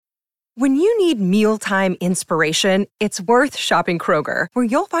When you need mealtime inspiration, it's worth shopping Kroger, where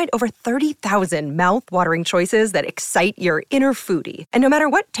you'll find over 30,000 mouth-watering choices that excite your inner foodie. And no matter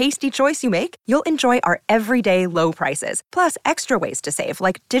what tasty choice you make, you'll enjoy our everyday low prices, plus extra ways to save,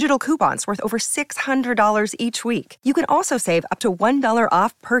 like digital coupons worth over $600 each week. You can also save up to $1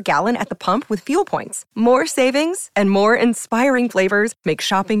 off per gallon at the pump with fuel points. More savings and more inspiring flavors make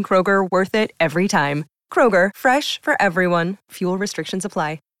shopping Kroger worth it every time. Kroger, fresh for everyone. Fuel restrictions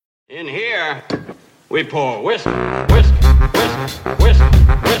apply. In here, we pour whisk, whisk, whisk, whisk,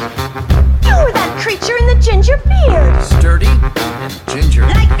 whisk. You were that creature in the ginger beard. Sturdy and ginger.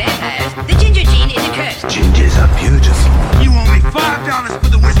 Like vampires, the ginger gene is a curse. Gingers are beautiful. You owe me $5 for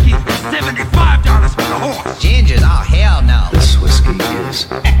the whiskey and $75 for the horse. Gingers? Oh, hell no. This whiskey is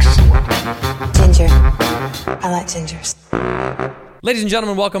excellent. Ginger. I like gingers. Ladies and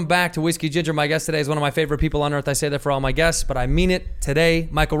gentlemen, welcome back to Whiskey Ginger. My guest today is one of my favorite people on earth. I say that for all my guests, but I mean it today.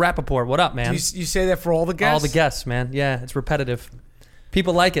 Michael Rapaport, what up, man? You say that for all the guests? All the guests, man. Yeah, it's repetitive.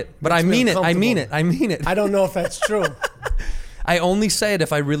 People like it, but I mean it. I mean it. I don't know if that's true. I only say it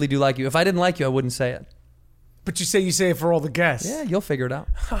if I really do like you. If I didn't like you, I wouldn't say it. But you say it for all the guests. Yeah, you'll figure it out.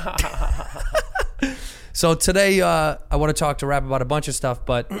 So today, I want to talk to Rap about a bunch of stuff,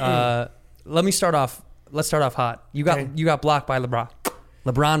 but let me start off. Let's start off hot. You got blocked by LeBron.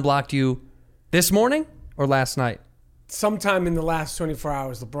 LeBron blocked you this morning or last night? Sometime in the last 24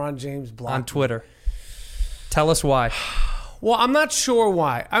 hours, LeBron James blocked on Twitter. Me. Tell us why. Well, I'm not sure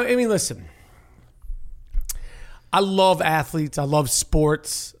why. I mean, listen. I love athletes. I love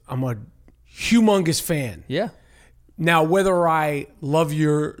sports. I'm a humongous fan. Yeah. Now, whether I love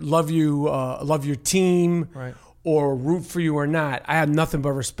your team, right, or root for you or not, I have nothing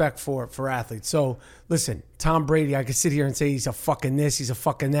but respect for athletes. So, listen, Tom Brady, I could sit here and say he's a fucking this, he's a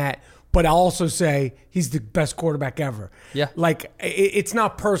fucking that, but I'll also say he's the best quarterback ever. Yeah. Like, it's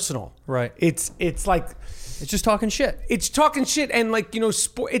not personal. Right. It's like... It's just talking shit. It's talking shit, and like, you know,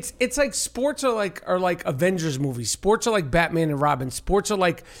 it's like sports are like Avengers movies. Sports are like Batman and Robin. Sports are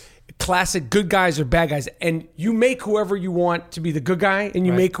like classic good guys or bad guys, and you make whoever you want to be the good guy, and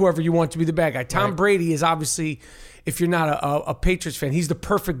you make whoever you want to be the bad guy. Tom Brady is obviously, if you're not a Patriots fan, he's the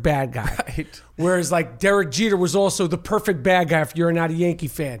perfect bad guy. Right. Whereas like Derek Jeter was also the perfect bad guy if you're not a Yankee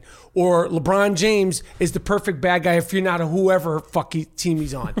fan, or LeBron James is the perfect bad guy if you're not a whoever team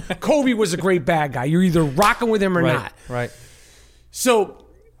he's on. Kobe was a great bad guy. You're either rocking with him or not. Right. So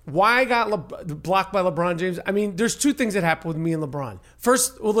why I got blocked by LeBron James? I mean, there's two things that happened with me and LeBron.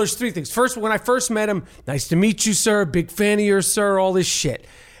 First, well, there's three things. First, when I first met him, nice to meet you, sir. Big fan of yours, sir. All this shit.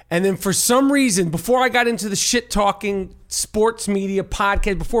 And then for some reason, before I got into the shit-talking sports media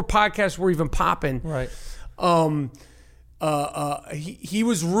podcast, before podcasts were even popping, right, he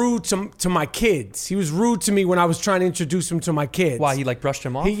was rude to my kids. He was rude to me when I was trying to introduce him to my kids. Why, he like brushed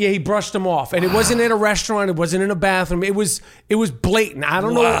him off? He brushed him off. And it wasn't in a restaurant. It wasn't in a bathroom. It was blatant. I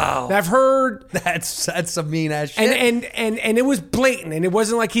don't know. I've heard. That's some mean ass shit. And it was blatant. And it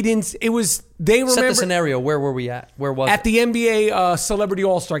wasn't like he didn't. It was, they remember. Set the scenario. Where were we at? Where was at it? the NBA Celebrity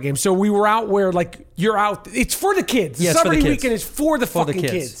All-Star Game. So we were out where like you're out. It's for the kids. Yeah, Celebrity for the kids. Weekend is for the fucking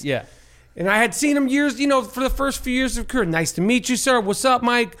kids. Yeah. And I had seen him years, you know, for the first few years of career. Nice to meet you, sir. What's up,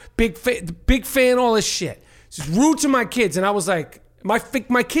 Mike? Big fan, all this shit. It's rude to my kids. And I was like,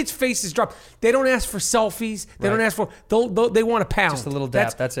 my kids' faces drop. They don't ask for selfies. They don't ask for, they want a pound. Just a little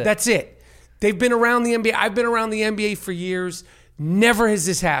dap. That's it. That's it. They've been around the NBA. I've been around the NBA for years. Never has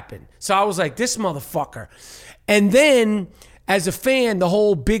this happened. So I was like, this motherfucker. And then, as a fan, the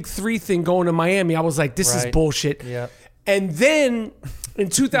whole Big Three thing going to Miami, I was like, this is bullshit. Yeah. And then in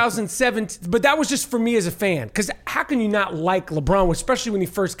 2007, but that was just for me as a fan. Because how can you not like LeBron, especially when he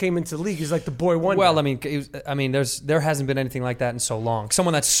first came into the league? He's like the boy wonder. Well, I mean, there hasn't been anything like that in so long.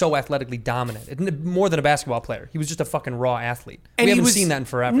 Someone that's so athletically dominant, more than a basketball player. He was just a fucking raw athlete. And we haven't seen that in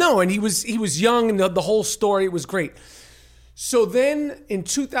forever. No, and he was young, and the whole story, it was great. So then in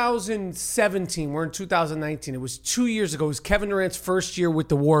 2017, we're in 2019. It was 2 years ago. It was Kevin Durant's first year with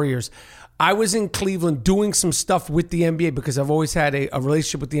the Warriors. I was in Cleveland doing some stuff with the NBA because I've always had a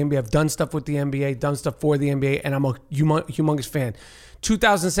relationship with the NBA. I've done stuff with the NBA, done stuff for the NBA, and I'm a humongous fan.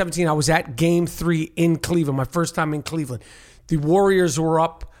 2017, I was at Game 3 in Cleveland, my first time in Cleveland. The Warriors were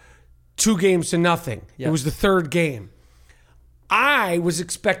up 2-0. Yep. It was the third game. I was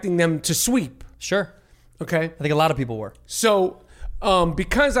expecting them to sweep. Sure. Okay? I think a lot of people were. So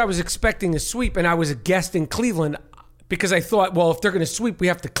because I was expecting a sweep and I was a guest in Cleveland, because I thought, well, if they're going to sweep, we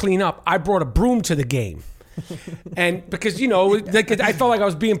have to clean up. I brought a broom to the game. And because, you know, I felt like I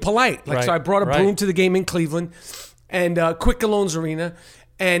was being polite. So I brought a broom to the game in Cleveland and Quick Loans Arena.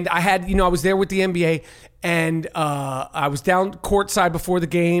 And I had, I was there with the NBA, and I was down courtside before the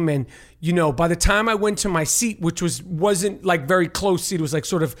game, and by the time I went to my seat, which wasn't like very close seat, it was like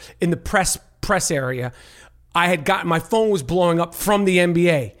sort of in the press area, I had gotten, my phone was blowing up from the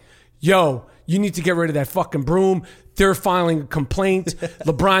NBA. Yo, you need to get rid of that fucking broom. They're filing a complaint.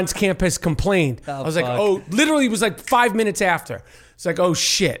 LeBron's camp has complained. I was like, literally it was like 5 minutes after. It's like, oh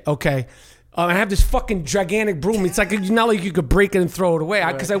shit, okay. I have this fucking gigantic broom. It's like, not like you could break it and throw it away.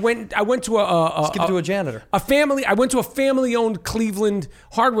 Because I went to Let's give it to a janitor. I went to a family-owned Cleveland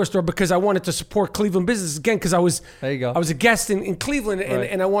hardware store because I wanted to support Cleveland business again. Because I was a guest in Cleveland,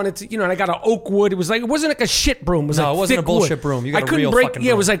 and I wanted to, and I got an oak wood. It wasn't like a shit broom. It wasn't a bullshit wood. Broom. You got I couldn't real break. fucking Yeah,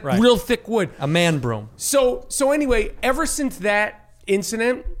 broom. it was like real thick wood. A man broom. So anyway, ever since that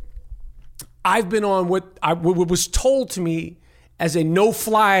incident, I've been on what was told to me as a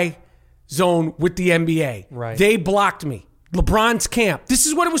no-fly zone with the NBA. Right. They blocked me. LeBron's camp. This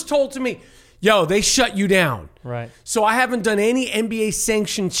is what it was told to me. Yo, they shut you down. Right. So I haven't done any NBA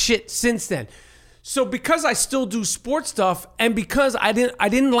sanctioned shit since then. So because I still do sports stuff, and because I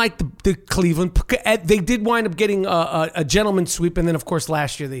didn't like the Cleveland, they did wind up getting a gentleman's sweep, and then of course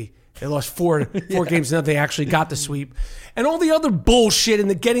last year they lost four games, and they actually got the sweep, and all the other bullshit, and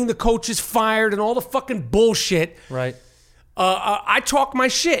the getting the coaches fired, and all the fucking bullshit. Right. I talk my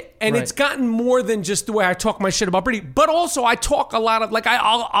shit, and it's gotten more than just the way I talk my shit about Brady, but also I talk a lot of, like,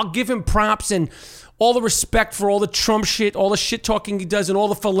 I'll give him props and all the respect for all the Trump shit, all the shit talking he does, and all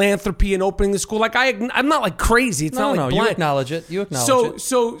the philanthropy and opening the school. Like, I'm not like crazy. It's not like blind. You acknowledge it.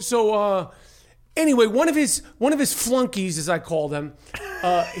 So anyway, one of his flunkies, as I call them,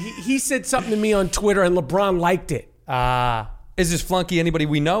 he said something to me on Twitter, and LeBron liked it. Is this flunky anybody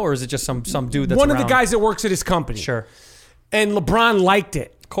we know, or is it just some dude that's one of around? the guys that works at his company? Sure. And LeBron liked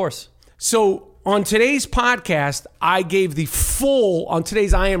it. Of course. So on today's podcast, I gave the full, on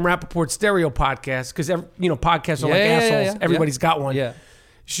today's I Am Rapaport stereo podcast, because podcasts are like assholes. Yeah. Everybody's got one. Yeah. You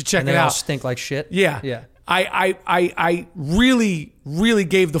should check And it they all out. stink like shit. Yeah. Yeah. I really, really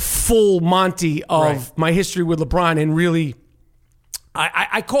gave the full Monty of my history with LeBron, and really,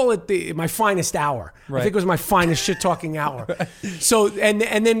 I call it my finest hour. Right. I think it was my finest shit talking hour. Right. So then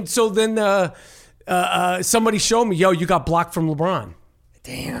somebody showed me, yo, you got blocked from LeBron.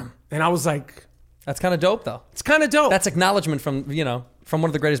 Damn. And I was like, that's kind of dope, though. It's kind of dope. That's acknowledgement from one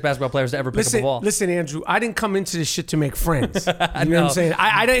of the greatest basketball players to ever pick up a ball. Listen, Andrew, I didn't come into this shit to make friends. You know what I'm saying?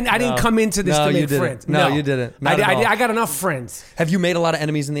 I didn't come into this to make friends. No, you didn't. I got enough friends. Have you made a lot of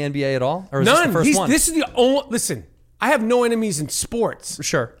enemies in the NBA at all? Or is this None. the first one? This is the only. Listen, I have no enemies in sports.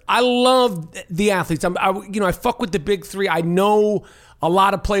 Sure. I love the athletes. I fuck with the big three. I know a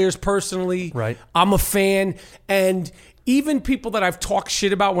lot of players personally. Right. I'm a fan, and even people that I've talked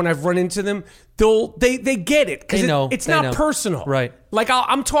shit about when I've run into them, they get it because it's not personal. Right. Like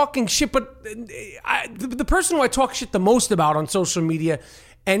I'm talking shit, but the person who I talk shit the most about on social media,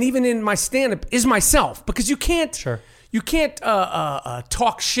 and even in my stand-up, is myself, because you can't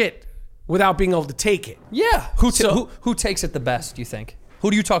talk shit without being able to take it. Yeah. Who takes it the best, do you think? Who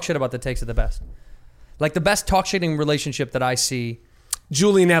do you talk shit about that takes it the best? Like the best talk shitting relationship that I see.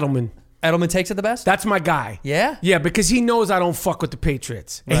 Julian Edelman. Edelman takes it the best? That's my guy. Yeah? Yeah, because he knows I don't fuck with the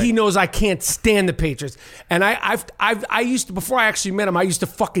Patriots. And he knows I can't stand the Patriots. And I used to, before I actually met him, I used to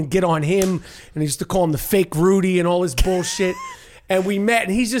fucking get on him, and I used to call him the fake Rudy and all this bullshit. And we met,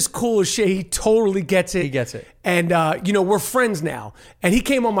 and he's just cool as shit. He totally gets it. He gets it. And, we're friends now. And he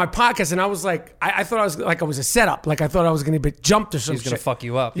came on my podcast, and I was like, I thought I was a setup. Like, I thought I was going to be jumped or some shit. He's going to fuck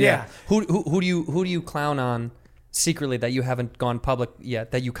you up. Yeah. Who do you clown on secretly that you haven't gone public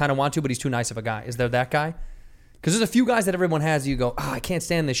yet, that you kind of want to, but he's too nice of a guy? Is there that guy? Because there's a few guys that everyone has. You go, I can't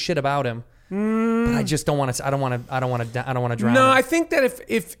stand this shit about him, but I just don't want to. I don't want to drown. No, him. I think that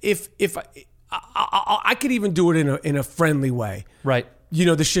if I could even do it in a friendly way, right?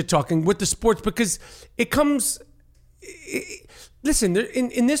 The shit talking with the sports, because it comes. Listen,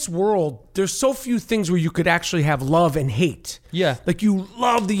 in this world, there's so few things where you could actually have love and hate. Yeah. Like, you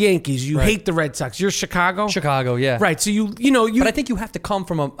love the Yankees, you hate the Red Sox. You're Chicago? Chicago, yeah. Right, so you. But I think you have to come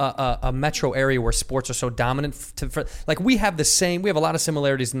from a metro area where sports are so dominant. We have a lot of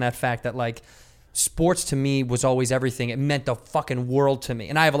similarities in that fact that, like, sports to me was always everything. It meant the fucking world to me.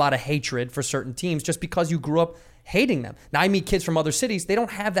 And I have a lot of hatred for certain teams just because you grew up hating them. Now, I meet kids from other cities, they don't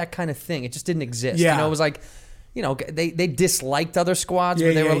have that kind of thing. It just didn't exist. Yeah. It was like, they disliked other squads,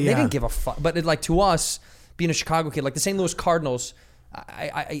 but they didn't give a fuck. But to us, being a Chicago kid, like the St. Louis Cardinals,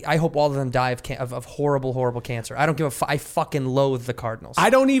 I hope all of them die of horrible, horrible cancer. I don't give a fuck. I fucking loathe the Cardinals. I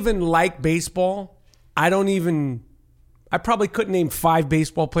don't even like baseball. I probably couldn't name 5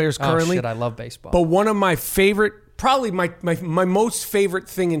 baseball players currently. Oh shit, I love baseball. But one of my favorite probably my most favorite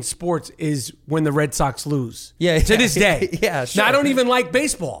thing in sports is when the Red Sox lose. Yeah, to this day. Yeah, sure. Now, I don't even like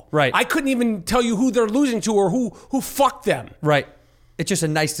baseball. Right. I couldn't even tell you who they're losing to or who fucked them. Right. It's just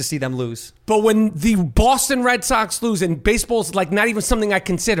nice to see them lose. But when the Boston Red Sox lose, and baseball's like not even something I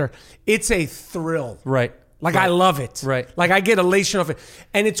consider, it's a thrill. Right. Like, I love it. Right. Like, I get elation off it.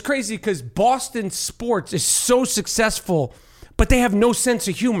 And it's crazy because Boston sports is so successful, but they have no sense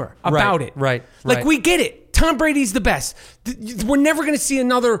of humor about it. Right. Like, we get it. Tom Brady's the best. We're never going to see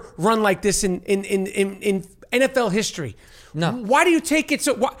another run like this in NFL history. No. Why do you take it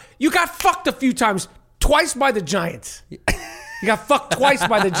so... You got fucked a few times. Twice by the Giants. You got fucked twice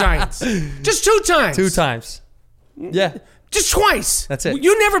by the Giants. Just 2 times. 2 times. Yeah. Just twice. That's it.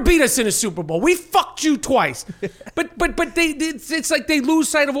 You never beat us in a Super Bowl. We fucked you twice. but it's like they lose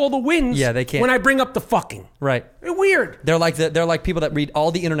sight of all the wins. Yeah, they can't. When I bring up the fucking. Right. They're weird. They're like people that read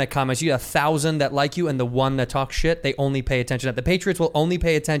all the internet comments. You got 1,000 that like you, and the one that talks shit, they only pay attention to. The Patriots will only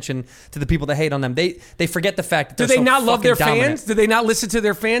pay attention to the people that hate on them. They forget the fact that do they're they not love their dominant. fans? Do they not listen to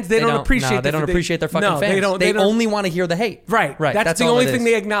their fans? They don't appreciate. No, they don't appreciate their fucking fans. They don't. They only want to hear the hate. Right. Right. That's the all only it thing is.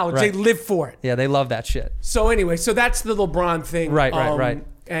 they acknowledge. Right. They live for it. Yeah, they love that shit. So anyway, that's the LeBron thing. Right. Right.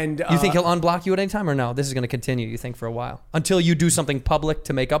 And you think he'll unblock you at any time, or no? This is going to continue. You think for a while until you do something public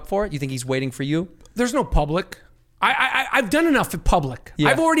to make up for it. You think he's waiting for you? There's no public. I've done enough in public. Yeah.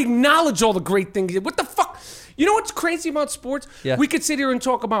 I've already acknowledged all the great things. What the fuck? You know what's crazy about sports? Yeah. We could sit here and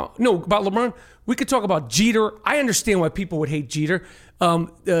talk about LeBron. We could talk about Jeter. I understand why people would hate Jeter.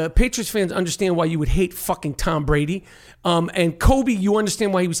 Patriots fans understand why you would hate fucking Tom Brady. And Kobe, you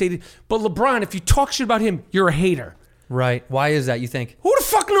understand why he was hated. But LeBron, if you talk shit about him, you're a hater. Right. Why is that, you think? Who the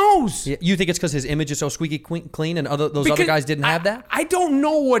fuck knows? Yeah, you think it's because his image is so squeaky clean and other guys didn't have that? I don't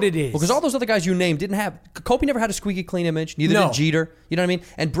know what it is. Because all those other guys you named didn't have... Kobe never had a squeaky clean image. Neither did Jeter. You know what I mean?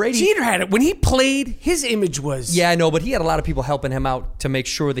 And Brady... Jeter had it. When he played, his image was... Yeah, I know, but he had a lot of people helping him out to make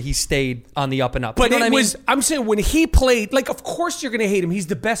sure that he stayed on the up and up. But you know what I mean? I'm saying when he played... Like, of course you're going to hate him. He's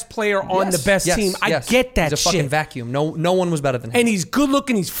the best player on the best team. I get that shit. He's a fucking vacuum. No one was better than him. And he's good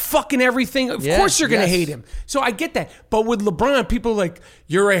looking. He's fucking everything. Of course you're going to hate him. So I get that. But with LeBron, people are like,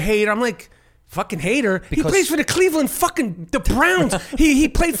 you're a hater. I'm like, fucking hater. He plays for the Cleveland fucking the Browns. he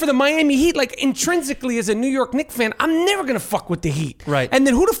played for the Miami Heat. Like, intrinsically as a New York Knicks fan, I'm never going to fuck with the Heat. Right. And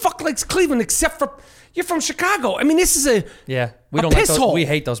then who the fuck likes Cleveland except for you're from Chicago? I mean, this is a we don't piss like those, hole. we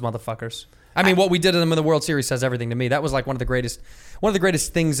hate those motherfuckers. I mean, what we did to them in the World Series says everything to me. That was like one of the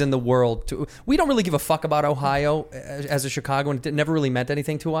greatest things in the world. We don't really give a fuck about Ohio as a Chicagoan. It never really meant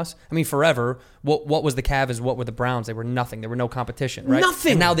anything to us. I mean, forever, what was the Cavs? What were the Browns? They were nothing. There were no competition, right?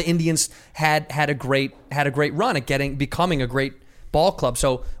 Nothing. And now the Indians had a great run at becoming a great ball club.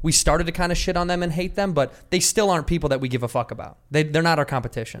 So we started to kind of shit on them and hate them, but they still aren't people that we give a fuck about. They're not our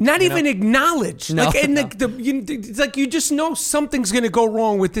competition. Not even acknowledged. No, like, and no. it's like you just know something's going to go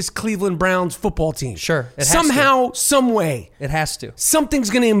wrong with this Cleveland Browns football team. Sure. It has Somehow, some way. It has to. Something's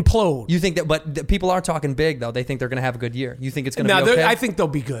going to implode. You think that, but people are talking big though. They think they're going to have a good year. You think it's going to be okay? I think they'll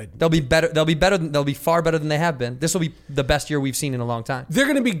be good. They'll be better. They'll be far better than they have been. This will be the best year we've seen in a long time. They're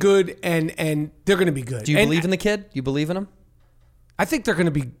going to be good, and they're going to be good. Do you believe in the kid? You believe in him? I think they're going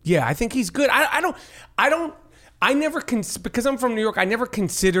to be. Yeah, I think he's good. I never because I'm from New York. I never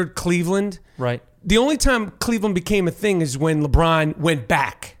considered Cleveland. Right. The only time Cleveland became a thing is when LeBron went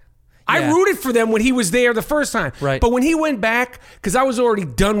back. Yeah. I rooted for them when he was there the first time. Right. But when he went back, because I was already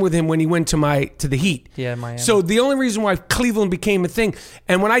done with him when he went to the Heat. Yeah, Miami. So the only reason why Cleveland became a thing,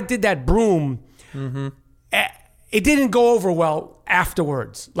 and when I did that broom, it didn't go over well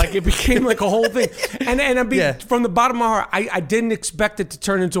afterwards. Like, it became like a whole thing. And I'm being, from the bottom of my heart, I didn't expect it to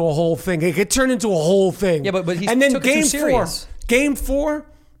turn into a whole thing. It turned into a whole thing. Yeah, but he and then took it too serious. Game 4,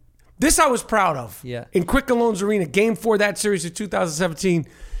 this I was proud of. Yeah. In Quicken Loans Arena, Game 4 that series of 2017,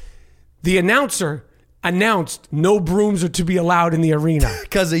 the announcer announced no brooms are to be allowed in the arena.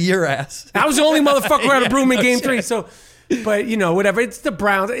 Because of your ass. I was the only motherfucker who had a broom in Game 3. So, but whatever. It's the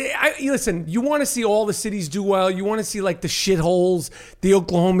Browns. Listen, you want to see all the cities do well. You want to see like the shitholes, the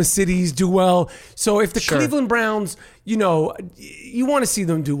Oklahoma cities do well. So if the Cleveland Browns, you want to see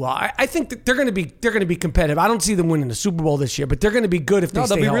them do well. I think that they're going to be competitive. I don't see them winning the Super Bowl this year, but they're going to be good if they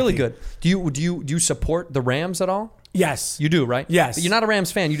stay they'll be healthy. really good. Do you support the Rams at all? Yes. You do, right? Yes. But you're not a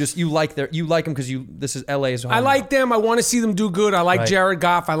Rams fan. You like them because this is LA's home. I like them. I want to see them do good. I like Jared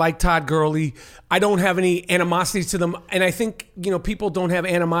Goff. I like Todd Gurley. I don't have any animosity to them. And I think, people don't have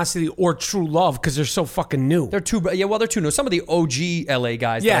animosity or true love because they're so fucking new. They're too new. Some of the OG LA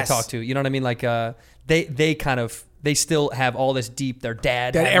guys that I talk to, you know what I mean? Like they still have all this deep. Their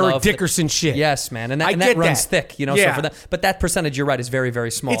dad, That had Eric love. Dickerson shit. Yes, man, and I that get runs that. thick, you know. Yeah. So for that, but that percentage, you're right, is very, very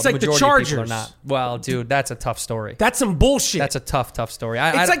small. It's like the majority of people Chargers. are not. Well, dude, that's a tough story. That's some bullshit. That's a tough story.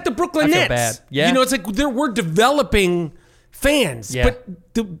 It's like the Brooklyn I feel Nets. bad. Yeah, You know, it's like we're developing fans, Yeah. but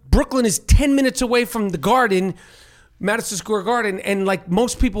the Brooklyn is 10 minutes away from the Garden, Madison Square Garden, and like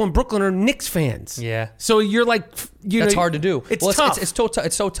most people in Brooklyn are Knicks fans. Yeah. So you're like, that's hard to do. It's well, tough.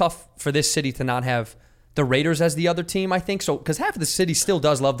 It's so tough for this city to not have the Raiders as the other team, I think. So, because half of the city still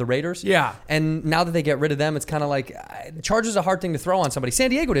does love the Raiders. Yeah. And now that they get rid of them, it's kind of like, Chargers a hard thing to throw on somebody.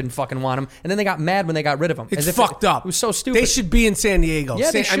 San Diego didn't fucking want him, and then they got mad when they got rid of him. It's fucked up. It was so stupid. They should be in San Diego.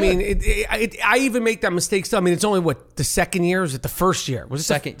 Yeah, they I mean, should. I even make that mistake still. I mean, it's only, what, the second year? Or is it the first year? Was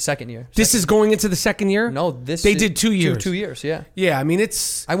it second year. This is going into the second year? No, They did 2 years. 2 years, yeah. Yeah, I mean,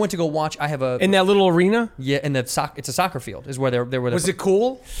 it's... I went to go watch. I have a... In that little arena? Yeah, in the it's a soccer field is where they were. Was it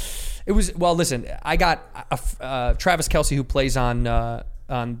cool? It was. Well, listen, I got Travis Kelce, who plays on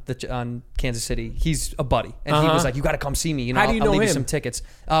Kansas City. He's a buddy, and he was like, "You got to come see me. You know, How do you I'll know leave you him? some tickets."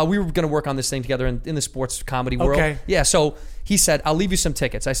 We were going to work on this thing together in the sports comedy world. Okay. Yeah. So he said, "I'll leave you some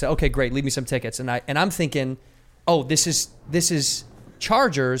tickets." I said, "Okay, great. Leave me some tickets." And I'm thinking, "Oh, this is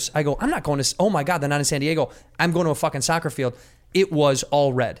Chargers." I go, "I'm not going to. Oh my God, they're not in San Diego. I'm going to a fucking soccer field." It was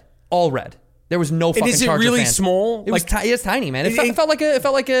all red. All red. There was no fucking is it Charger really fans. small? It was it's tiny, man. It felt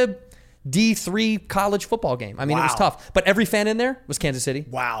like a D3 college football game. I mean, it was Wow. tough. But every fan in there was Kansas City.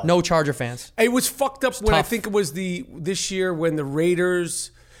 Wow. No Charger fans. It was fucked up when I tough. think it was this year when the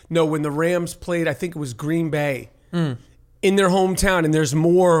when the Rams played, I think it was Green Bay in their hometown, and there's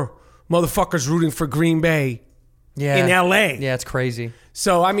more motherfuckers rooting for Green Bay Yeah. in LA. Yeah, it's crazy.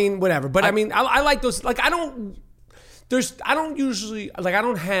 So I mean, whatever. But I mean, I like those. Like I don't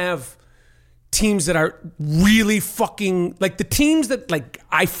have teams that are really fucking like the teams that like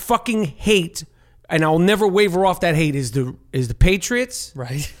I fucking hate, and I'll never waver off that hate is the Patriots,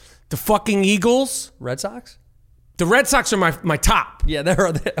 Right. the fucking Eagles, Red Sox? the Red Sox are my top, Yeah, they're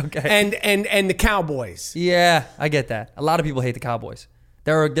okay. and the Cowboys. Yeah, I get that. A lot of people hate the Cowboys.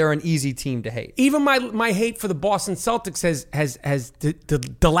 They're an easy team to hate. Even my hate for the Boston Celtics has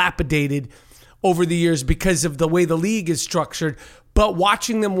dilapidated over the years because of the way the league is structured. But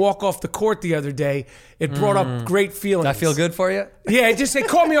watching them walk off the court the other day, it brought up great feelings. That feel good for you? Yeah, it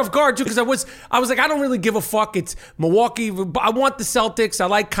caught me off guard too because I was like, I don't really give a fuck. It's Milwaukee. I want the Celtics. I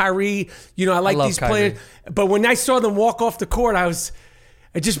like Kyrie. You know, I like love these Kyrie. players. But when I saw them walk off the court,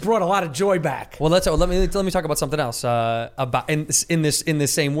 it just brought a lot of joy back. Well, let me talk about something else. About in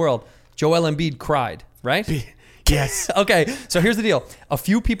this same world, Joel Embiid cried, right? Yes. Okay, so here's the deal. A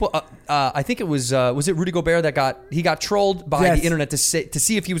few people, I think it was it Rudy Gobert that got trolled by Yes. the internet to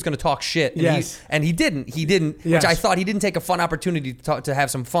see if he was going to talk shit. And Yes. he didn't. Yes. Which I thought he didn't take a fun opportunity to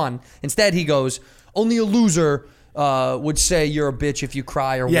have some fun. Instead, he goes, "Only a loser would say you're a bitch if you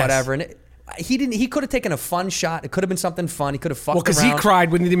cry or Yes. whatever." And he didn't. He could have taken a fun shot. It could have been something fun. He could have fucked Well, because around. he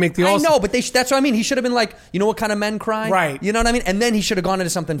cried when he didn't make the I All-Star. know, but that's what I mean. He should have been like, you know what kind of men cry? Right. You know what I mean? And then he should have gone into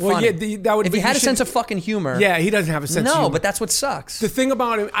something Well, funny. yeah, that would- if he but had you a sense should- of fucking humor. Yeah, he doesn't have a sense of humor. No, but that's what sucks. The thing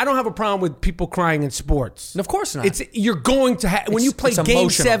about him, I don't have a problem with people crying in sports. Of course not. You're going to when you play it's Game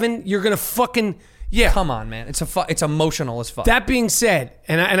emotional. 7, you're gonna fucking yeah. Come on, man. It's emotional as fuck. That being said,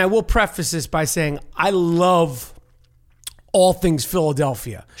 and I will preface this by saying I love all things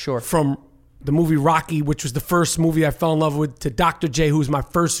Philadelphia. Sure. From the movie Rocky, which was the first movie I fell in love with, to Dr. J, who was my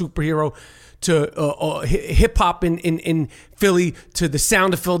first superhero, to hip hop in Philly, to the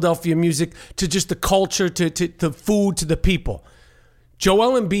sound of Philadelphia music, to just the culture, to food, to the people.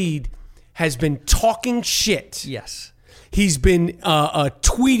 Joel Embiid has been talking shit. yes. He's been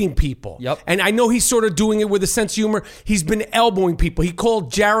tweeting people. Yep. And I know he's sort of doing it with a sense of humor. He's been elbowing people. He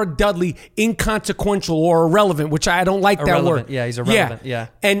called Jared Dudley inconsequential or irrelevant, which I don't like that Irrelevant. word. Yeah, he's irrelevant. Yeah.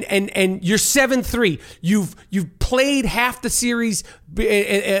 And you're 7-3. You've played half the series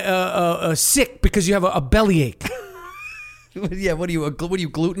sick because you have a bellyache. Yeah, what are you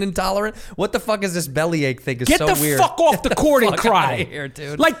gluten intolerant? What the fuck is this bellyache thing? Is Get so the weird. fuck off the court and fuck cry. outta here,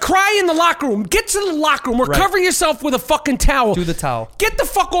 dude. Like, cry in the locker room. Get to the locker room or Right. cover yourself with a fucking towel. Do the towel. Get the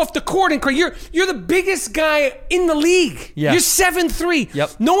fuck off the court and cry. You're the biggest guy in the league. Yeah. You're 7-3.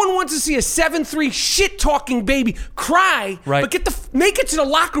 Yep. No one wants to see a 7-3 shit-talking baby cry. Right. But make it to the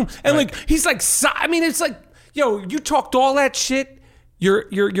locker room. And Right. like, he's like, I mean, it's like, yo, you talked all that shit.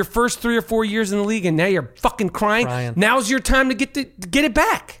 Your first 3 or 4 years in the league, and now you're fucking crying. Now's your time to get it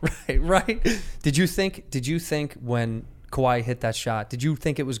back. Right. Did you think when Kawhi hit that shot, did you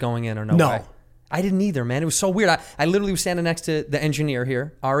think it was going in or no No. way? I didn't either, man. It was so weird. I literally was standing next to the engineer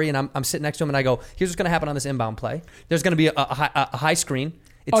here, Ari, and I'm sitting next to him, and I go, here's what's going to happen on this inbound play. There's going to be a high screen,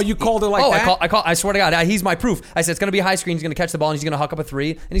 You called it like that? I swear to God, he's my proof. I said it's going to be a high screen. He's going to catch the ball and he's going to huck up a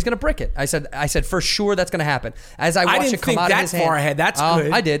three and he's going to brick it. I said for sure that's going to happen. As I watched it come out of his hand, far ahead. That's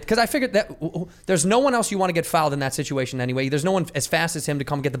good. I did because I figured that there's no one else you want to get fouled in that situation anyway. There's no one as fast as him to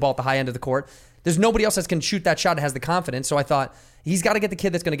come get the ball at the high end of the court. There's nobody else that can shoot that shot and has the confidence. So I thought he's got to get the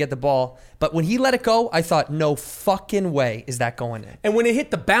kid that's going to get the ball. But when he let it go, I thought, no fucking way is that going in. And when it hit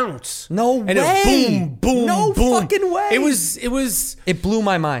the bounce, no way, and it boom, no boom, fucking way. It blew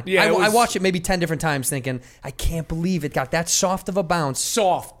my mind. Yeah, I watched it maybe 10 different times, thinking, I can't believe it got that soft of a bounce.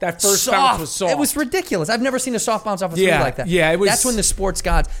 Soft. That first bounce was soft. It was ridiculous. I've never seen a soft bounce off a three like that. Yeah, it was. That's when the sports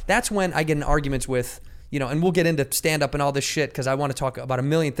gods. That's when I get in arguments with. And we'll get into stand-up and all this shit because I want to talk about a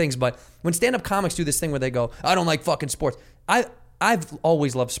million things. But when stand-up comics do this thing where they go, I don't like fucking sports. I've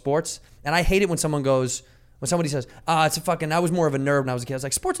always loved sports, and I hate it when somebody says, it's a fucking, I was more of a nerd when I was a kid. I was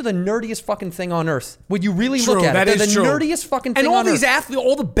like, sports are the nerdiest fucking thing on earth. Would you really look at it? They're the nerdiest fucking thing on earth. And all these athletes,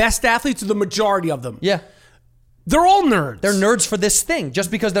 all the best athletes, are the majority of them. Yeah. They're all nerds. They're nerds for this thing,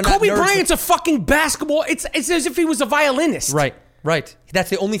 just because they're not Kobe nerds. Bryant's a fucking basketball. It's as if he was a violinist. Right.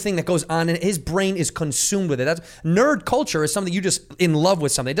 That's the only thing that goes on, and his brain is consumed with it. That's nerd culture is something you just in love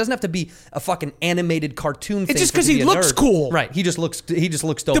with something. It doesn't have to be a fucking animated cartoon thing. It's just because he looks cool. Right. He just looks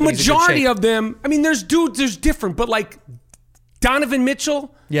dope. The majority of them, I mean, there's different, but like Donovan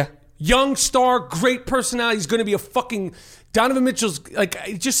Mitchell, young star, great personality. He's going to be a fucking Donovan Mitchell's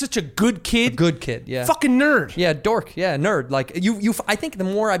like just such a good kid. A good kid, yeah. Fucking nerd. Yeah, dork. Yeah, nerd. Like you. I think the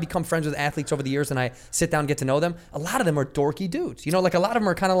more I become friends with athletes over the years and I sit down and get to know them, a lot of them are dorky dudes. Like a lot of them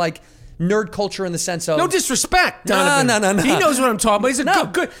are kind of like nerd culture in the sense of no disrespect, Donovan. No. He knows what I'm talking about. He's a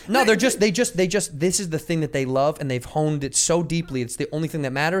good. No, they just. This is the thing that they love, and they've honed it so deeply. It's the only thing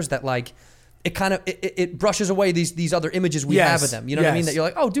that matters. That like. It kind of it brushes away these other images we have of them. You know what I mean? That you're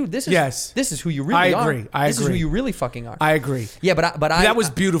like, oh, dude, this is who you really are. This is who you really fucking are. I agree. Yeah, but that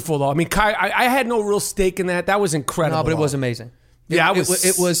was beautiful though. I mean, I had no real stake in that. That was incredible. No, but it was amazing.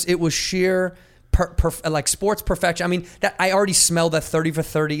 It was sheer. Like sports perfection. I mean, that I already smell that 30 for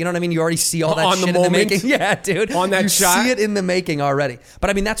 30. You know what I mean? You already see all that on shit the moment. In the making. Yeah, dude. On that shot. You see it in the making already. But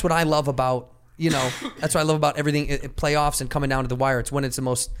I mean, that's what I love about. That's what I love about everything. Playoffs and coming down to the wire. It's when it's the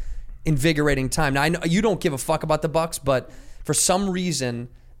most invigorating time. Now I know you don't give a fuck about the Bucks, but for some reason,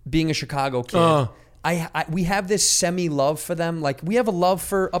 being a Chicago kid, we have this semi-love for them. Like we have a love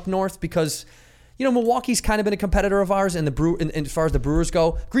for up north because Milwaukee's kind of been a competitor of ours, and as far as the Brewers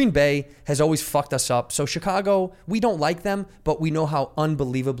go, Green Bay has always fucked us up. So Chicago, we don't like them, but we know how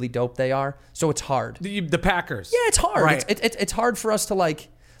unbelievably dope they are. So it's hard. The Packers. Yeah, it's hard. Right. It's hard for us to like.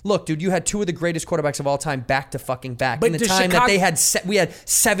 Look, dude, you had two of the greatest quarterbacks of all time back to fucking back. But in the time that we had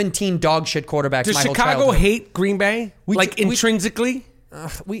 17 dog shit quarterbacks. Does my whole Chicago childhood. hate Green Bay? Intrinsically?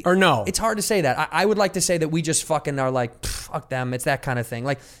 Or no? It's hard to say that. I would like to say that we just fucking are like, fuck them. It's that kind of thing.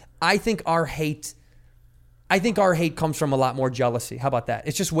 Like, I think our hate comes from a lot more jealousy. How about that?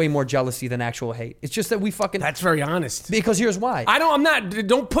 It's just way more jealousy than actual hate. It's just that we fucking... That's very honest. Because here's why.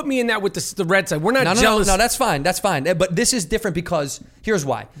 Don't put me in that with the red side. We're not jealous. No, that's fine. That's fine. But this is different because here's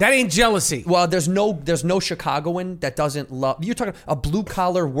why. That ain't jealousy. Well, there's no Chicagoan that doesn't love... You're talking a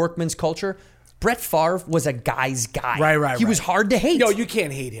blue-collar workman's culture. Brett Favre was a guy's guy. Right. He was hard to hate. No, you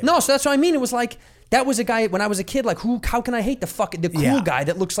can't hate him. No, so that's what I mean. It was like... That was a guy when I was a kid. Like, how can I hate the cool guy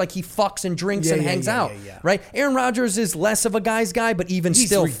that looks like he fucks and drinks and hangs out? Right? Aaron Rodgers is less of a guy's guy, but he's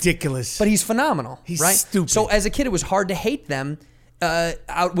still ridiculous. But he's phenomenal. He's right? stupid. So as a kid, it was hard to hate them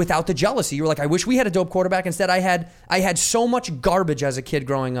without the jealousy. You were like, I wish we had a dope quarterback. Instead, I had so much garbage as a kid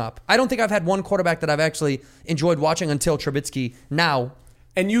growing up. I don't think I've had one quarterback that I've actually enjoyed watching until Trubisky. Now.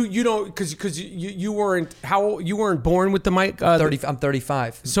 And you don't because you weren't born with the mic. I'm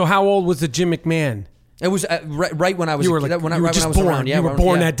 35. So how old was the Jim McMahon? It was right when I was. You were like, when I was born. Around. Yeah, you were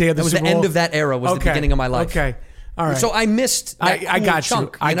born that day of the Super Bowl. That was the end of that era. Was the beginning of my life. Okay. All right. So I missed that I got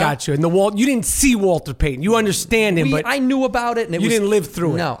chunk, you. I got you. And you didn't see Walter Payton. You understand him, but I knew about it, and you didn't live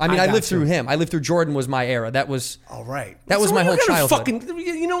through it. No, I mean I lived through him. I lived through Jordan. Was my era. That was all right. That was my whole childhood. Let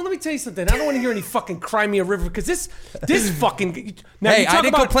me tell you something. I don't want to hear any fucking Cry Me a River because this fucking. Now, hey, I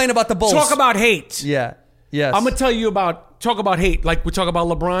didn't complain about the Bulls. Talk about hate. Yeah. Yes. I'm gonna tell you talk about hate. Like we talk about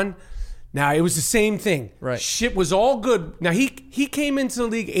LeBron. Now, it was the same thing. Right. Shit was all good. Now, he came into the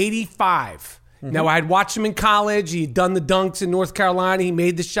league 85. Mm-hmm. Now, I had watched him in college. He had done the dunks in North Carolina. He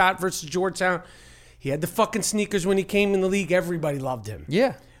made the shot versus Georgetown. He had the fucking sneakers when he came in the league. Everybody loved him.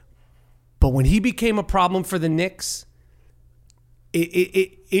 Yeah. But when he became a problem for the Knicks,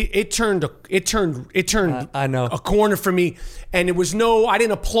 it turned I know. a corner for me, and it was I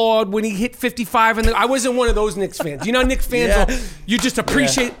didn't applaud when he hit 55, and I wasn't one of those Knicks fans. You know, Knicks fans, you just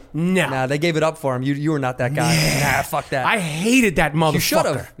appreciate. No, Nah, they gave it up for him. You were not that guy. Nah, fuck that. I hated that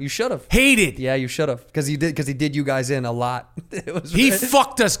motherfucker. You should have. Hated. Yeah, you should have, because he did you guys in a lot. He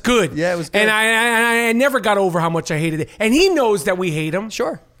fucked us good. Yeah, it was good. And I never got over how much I hated it, and he knows that we hate him.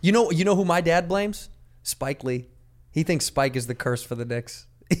 Sure. You know who my dad blames? Spike Lee. He thinks Spike is the curse for the Knicks.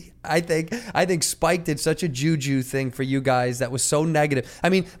 I think Spike did such a juju thing for you guys that was so negative. I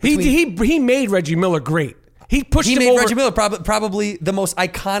mean, he made Reggie Miller great. He made over. Reggie Miller probably the most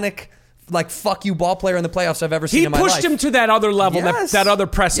iconic, like, fuck you ball player in the playoffs I've ever seen in my life. He pushed him to that other level, Yes. that other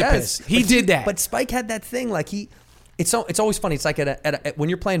precipice. Yes. He did that. But Spike had that thing, like it's always funny. It's like when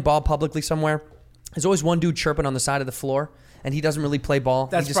you're playing ball publicly somewhere, there's always one dude chirping on the side of the floor. And he doesn't really play ball.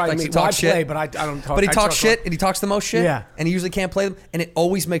 That's he just probably likes me. to talk I shit. play, but I don't talk. But he talks shit, and he talks the most shit. Yeah. And he usually can't play them. And it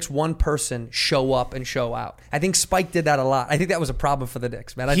always makes one person show up and show out. I think Spike did that a lot. I think that was a problem for the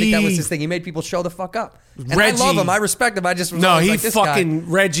Knicks, man. I think that was his thing. He made people show the fuck up. And Reggie, I love him. I respect him. I just was no. always He like, this fucking guy.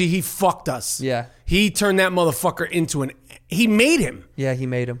 Reggie. He fucked us. Yeah. He turned that motherfucker into He made him. Yeah, he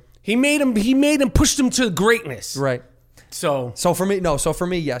made him. He made him. Pushed him to greatness. Right. So for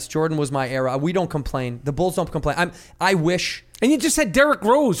me, yes, Jordan was my era. We don't complain. The Bulls don't complain. I wish. And you just had Derrick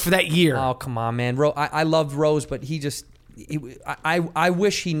Rose for that year. Oh, come on, man. I loved Rose, but I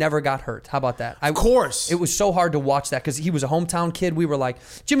wish he never got hurt. How about that? Of course. It was so hard to watch that because he was a hometown kid. We were like,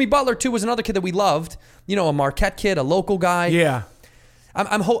 Jimmy Butler, too, was another kid that we loved. You know, a Marquette kid, a local guy. Yeah.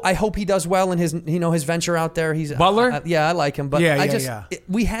 I hope he does well in his venture out there. He's Butler? Yeah, I like him. But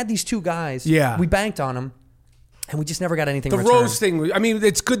we had these two guys. Yeah. We banked on them. And we just never got anything. The Rose thing. I mean,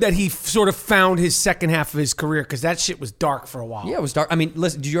 it's good that he sort of found his second half of his career because that shit was dark for a while. Yeah, it was dark. I mean,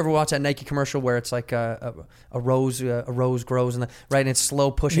 listen. Did you ever watch that Nike commercial where it's like a rose grows and right, and it's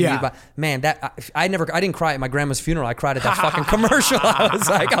slow pushing you? By, man, I didn't cry at my grandma's funeral. I cried at that fucking commercial. I was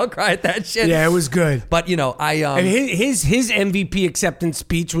like, I'll cry at that shit. Yeah, it was good. But and his MVP acceptance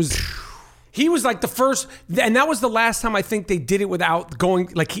speech was. He was like the first, and that was the last time I think they did it without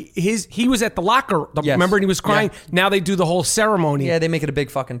going. Like he was at the locker. Yes. Remember, and he was crying. Yeah. Now they do the whole ceremony. Yeah, they make it a big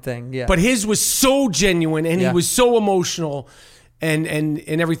fucking thing. Yeah, but his was so genuine, and he was so emotional, and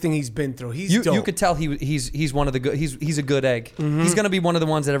everything he's been through. He's dope. You could tell he's one of the good. He's a good egg. Mm-hmm. He's gonna be one of the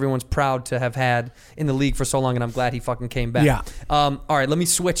ones that everyone's proud to have had in the league for so long, and I'm glad he fucking came back. Yeah. All right, let me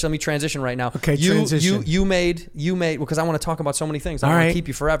switch. Let me transition right now. Okay, transition. You made because I want to talk about so many things. I all want right. to keep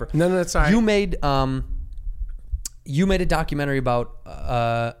you forever. No, that's all right. You made a documentary about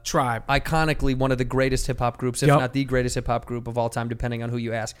Tribe, iconically one of the greatest hip hop groups, if not the greatest hip hop group of all time, depending on who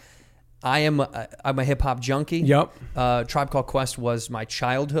you ask. I'm a hip hop junkie. Yep. Tribe Called Quest was my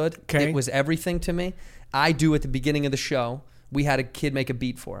childhood. Okay. It was everything to me. I do at the beginning of the show. We had a kid make a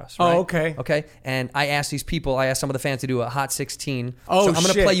beat for us. Right? Oh, okay. Okay. And I asked some of the fans to do a Hot 16. Oh, so I'm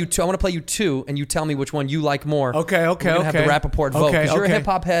gonna shit. play you two. I'm gonna play you two, and you tell me which one you like more. Okay. We're gonna have the Rapaport vote because you're a hip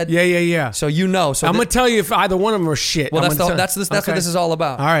hop head. Yeah. So you know. So I'm gonna tell you if either one of them are shit. Well, that's what this is all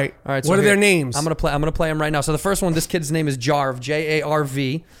about. All right. So what are their names? I'm gonna play them right now. So the first one, this kid's name is Jarv,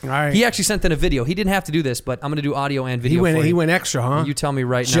 Jarv. All right. He actually sent in a video. He didn't have to do this, but I'm gonna do audio and video. He went extra, huh? You tell me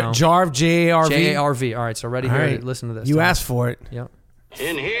right now. Jarv, Jarv. Jarv. All right. So ready here. Right. Listen to this. You asked for it. Yep.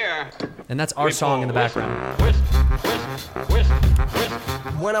 In here. And that's our song in the background. Whisk.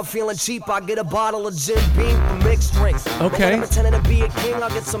 When I'm feeling cheap, I get a bottle of Jim Beam for mixed drinks. Okay. When I'm pretending to be a king, I'll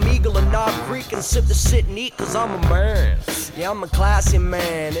get some Eagle and Knob Creek and sip the shit and eat, cause I'm a man. Yeah, I'm a classy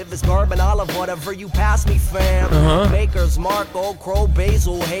man. If it's bourbon, olive, whatever you pass me, fam. Maker's Mark, Old Crow,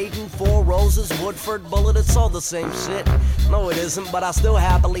 Basil, Hayden, Four Roses, Woodford, Bullet, it's all the same shit. No, it isn't, but I still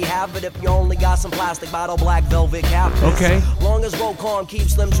happily have it if you only got some plastic bottle black velvet captains. Okay. Long as roll calm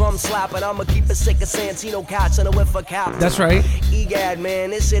keeps them drums slapping, I'ma keep it sick as Santino cats and a whiff of captain. That's right. Egad,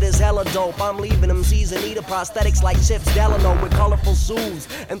 man, this shit is hella dope. I'm leaving them season eater prosthetics like Chips Delano with colorful shoes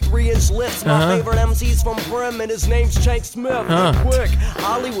and 3-inch lips. My favorite MC's from Brim and his name's Chank Smith. Quick,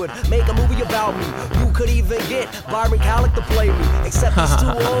 Hollywood, make a movie about me. You could even get Byron Callick to play me, except he's too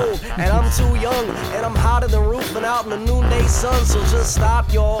old and I'm too young, and I'm hotter than roofing out in the noonday sun. So just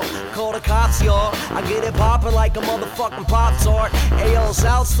stop, y'all. Call the cops, y'all. I get it popping like a motherfucking Pop-Tart. Ayo,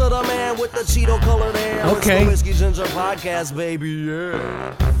 shouts to the man with the Cheeto colored hair. Okay. It's the Whiskey Ginger Podcast, baby.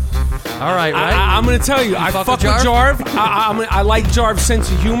 Yeah. All right. I'm gonna tell you, I fuck with Jarv. I like Jarv's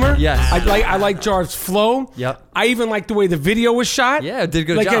sense of humor. Yes. I like Jarv's flow. Yep. I even like the way the video was shot. Yeah, it did a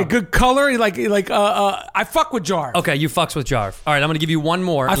good like, job. Like good color. I fuck with Jarv. Okay, you fucks with Jarv. All right, I'm gonna give you one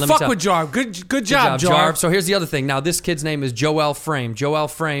more. I fuck with Jarv. Good job, Jarv. So here's the other thing. Now this kid's name is Joel Frame. Joel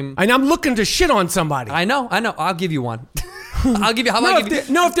Frame. And I'm looking to shit on somebody. I know. I'll give you one. I'll give you. How No, about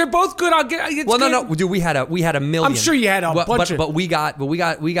if they're both good, I'll get. It's Well, good. no, dude. We had a million. I'm sure you had a bunch of. But we got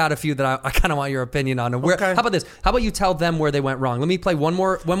a few that I kind of want your opinion on. And Okay. How about this? How about you tell them where they went wrong? Let me play one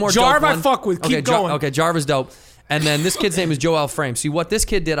more. Jarv, dope I one. fuck with. Keep going. Okay, Jarv is dope. And then this kid's name is Joel Frame. See what this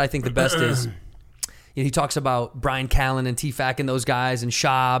kid did? I think the best is. He talks about Brian Callen and T-Fac and those guys and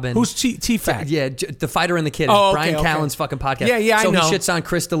Shab and Who's T-Fac? Yeah, the fighter and the kid. Oh, okay, Brian okay. Callen's fucking podcast. Yeah, I so know. he shits on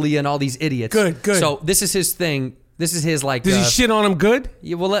Chris D'Elia and all these idiots. Good. So this is his thing. This is his like. Does he shit on him good?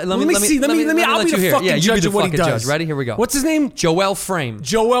 Yeah, well, let me see. Let me. I'll let be you the hear. fucking Yeah, you judge be the of what he fucking does. judge. Ready? Here we go. What's his name? Joel Frame.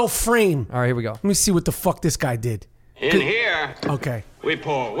 Joel Frame. All right, here we go. Let me see what the fuck this guy did. In here, Okay. we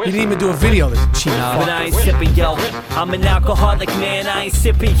pour He whiskey. didn't even do a video. This cheap But fuck. I ain't sipping, yo. I'm an alcoholic, man. I ain't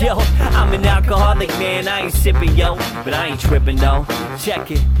sipping, yo. I'm an alcoholic, man. I ain't sipping, yo. But I ain't tripping, though. Check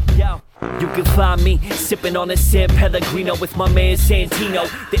it, yo. You can find me sipping on a San Pellegrino with my man Santino,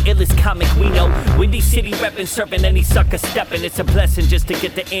 the illest comic we know. Windy City reppin', serving any sucker steppin'. It's a blessing just to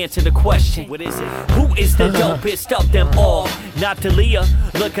get to answer the question. What is it? Who is the dopest of them all? Not D'Elia,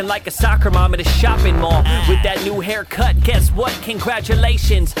 looking like a soccer mom at a shopping mall with that new haircut. Guess what?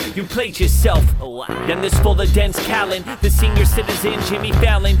 Congratulations, you played yourself. Then this full of dense Callan, the senior citizen Jimmy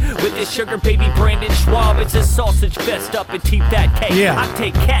Fallon with his sugar baby Brandon Schwab. It's a sausage fest up at T-Fat K. Yeah. I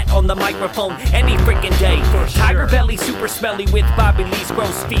take cat on the microphone any freaking day. Tiger belly, super smelly with Bobby Lee's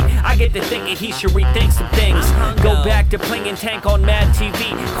gross feet. I get to thinking he should rethink some things. Go back to playing tank on Mad TV.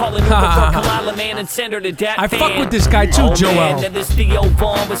 Calling Uber for Kalila Man and send her to dat I fan. fuck with this guy too, Oh, Joel. Man, and this Theo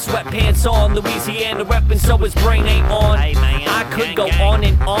Vaughn with sweatpants on. Louisiana reppin' so his brain ain't on. I could go on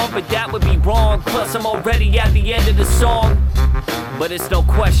and on, but that would be wrong. Plus I'm already at the end of the song. But it's no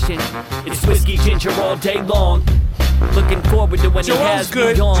question, it's whiskey ginger all day long. Looking forward to when he Joel's has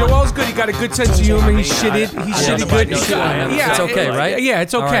good. me on. Joel's good. He got a good sense of humor. He's shitted. He's shitty good. No shit on him. Yeah, It's okay, right? Yeah,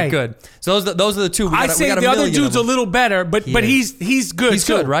 it's okay. All right, good. So those are the two. I say the other dude's a little better, but is. he's good. He's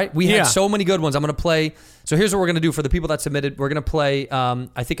too. good, right? We Yeah. had so many good ones. I'm going to play. So here's what we're going to do for the people that submitted. We're going to play,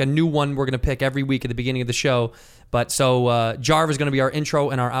 I think, a new one we're going to pick every week at the beginning of the show. But so Jarv is going to be our intro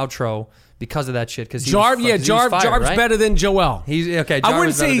and our outro because of that shit. Because Jarv's better than Joel. He's okay. I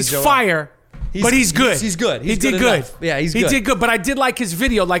wouldn't say he's fire, but he's good. He's good. He did good. Yeah, he's good. He did good, but I did like his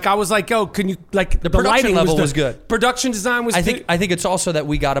video. Like I was like, oh, can you like the production lighting level was was good. Production design was. I think it's also that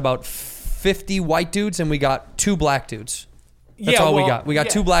we got about 50 white dudes and we got 2 black dudes. That's all we got. We got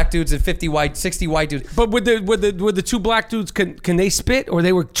 2 black dudes and 60 white dudes. But with the 2 black dudes, can they spit or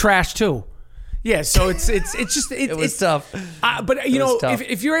they were trash too? Yeah, so it's just It was tough. But you know, tough.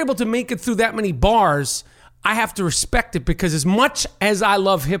 if you're able to make it through that many bars, I have to respect it because as much as I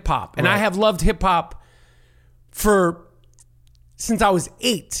love hip hop, and I have loved hip hop since I was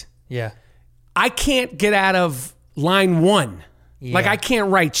 8, Yeah. I can't get out of line 1. Yeah. Like I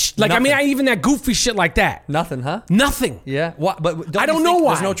can't write. I mean, Nothing. even that goofy shit like that. Nothing, huh? Nothing. Yeah. What? But I don't you know think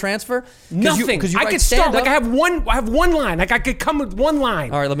why. There's no transfer. Nothing. Because you I write could start. stand-up. Like I have one line. Like I could come with one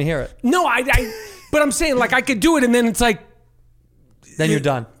line. All right, let me hear it. No, but I'm saying like I could do it, and then it's like Then you're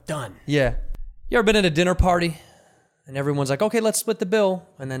done. done. Yeah. You ever been at a dinner party and everyone's like, okay, let's split the bill.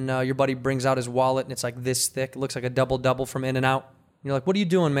 And then your buddy brings out his wallet and it's like this thick. It looks like a double from In-N-Out. And you're like, what are you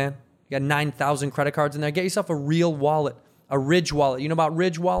doing, man? You got 9,000 credit cards in there. Get yourself a real wallet, a Ridge wallet. You know about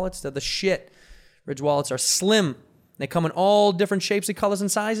Ridge wallets? They're the shit. Ridge wallets are slim. They come in all different shapes and colors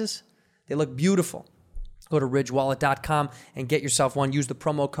and sizes. They look beautiful. Go to ridgewallet.com and get yourself one. Use the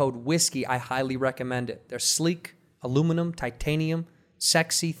promo code WHISKEY. I highly recommend it. They're sleek, aluminum, titanium,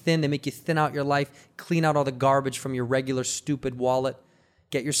 sexy, thin. They make you thin out your life, clean out all the garbage from your regular stupid wallet.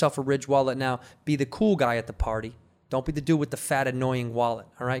 Get yourself a Ridge wallet now. Be the cool guy at the party. Don't be the dude with the fat, annoying wallet,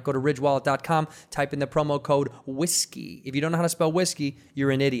 all right? Go to ridgewallet.com, type in the promo code WHISKEY. If you don't know how to spell whiskey,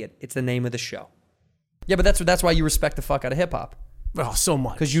 you're an idiot. It's the name of the show. Yeah, but that's why you respect the fuck out of hip-hop. Oh, so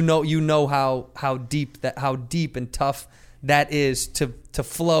much. Because you know how deep and tough that is to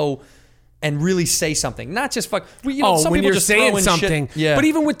flow and really say something, not just fuck. Some when people you're just saying throw in something, shit. Yeah. But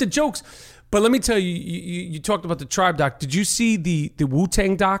even with the jokes. But let me tell you, you talked about the Tribe doc. Did you see the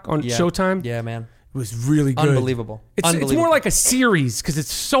Wu-Tang doc on Showtime? Yeah, man. It was really good. Unbelievable. It's more like a series because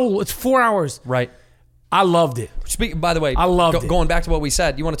it's 4 hours. Right. I loved it. By the way, I loved it. Going back to what we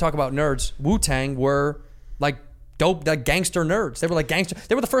said, you want to talk about nerds? Wu-Tang were like dope, like gangster nerds. They were like gangster.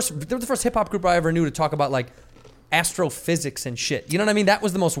 They were the first hip hop group I ever knew to talk about like astrophysics and shit. You know what I mean? That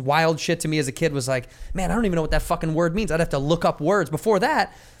was the most wild shit to me as a kid. Was like, man, I don't even know what that fucking word means. I'd have to look up words. Before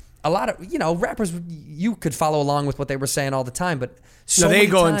that, a lot of rappers, you could follow along with what they were saying all the time, but they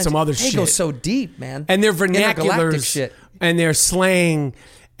go in some other shit. They go so deep, man. And their vernaculars Intergalactic shit. And their slang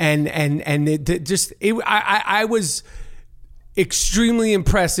and I was extremely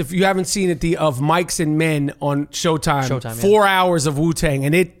impressed. If you haven't seen it, of Mikes and Men on Showtime. 4 hours of Wu-Tang,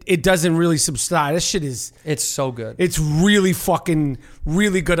 and it doesn't really subside. This shit is... It's so good. It's really fucking,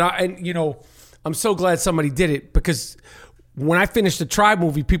 really good. And, you know, I'm so glad somebody did it, because when I finished the Tribe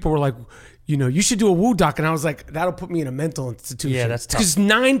movie, people were like, you know, you should do a Wu doc. And I was like, that'll put me in a mental institution. Yeah, that's tough. Because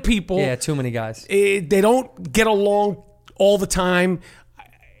 9 people... Yeah, too many guys. They don't get along all the time.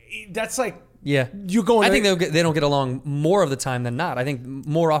 That's like... Yeah, you're going. I think they don't get along more of the time than not. I think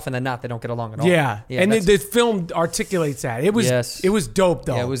more often than not they don't get along at all. Yeah, and the film articulates that. It was dope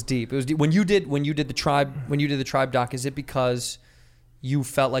though. Yeah, it was deep. It was deep. When you did the Tribe doc, is it because you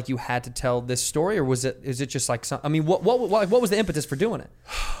felt like you had to tell this story, or is it just like some? I mean, what was the impetus for doing it?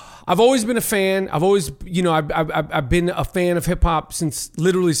 I've always been a fan. I've always, you know, I've been a fan of hip hop since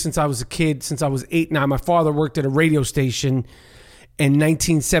I was a kid. Since I was 8, 9. My father worked at a radio station in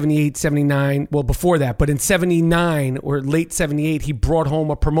 1978, 79, well, before that, but in 79 or late 78, he brought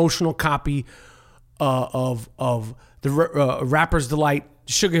home a promotional copy of the Rapper's Delight,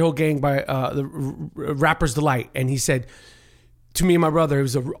 Sugar Hill Gang by the Rapper's Delight. And he said to me and my brother, it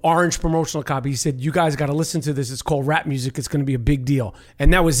was an orange promotional copy. He said, you guys got to listen to this. It's called Rap Music. It's going to be a big deal.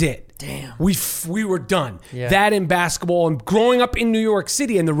 And that was it. Damn. We were done. Yeah. That and basketball and growing up in New York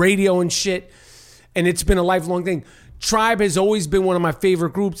City and the radio and shit. And it's been a lifelong thing. Tribe has always been one of my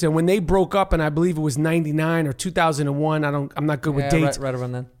favorite groups, and when they broke up, and I believe it was 99 or 2001, I'm not good with dates. Right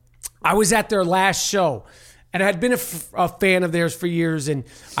around then. I was at their last show, and I had been a fan of theirs for years, and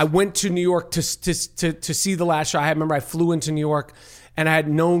I went to New York to see the last show. I remember I flew into New York, and I had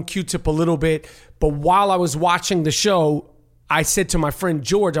known Q-Tip a little bit, but while I was watching the show, I said to my friend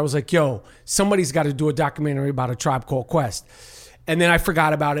George, I was like, yo, somebody's got to do a documentary about A Tribe Called Quest. And then I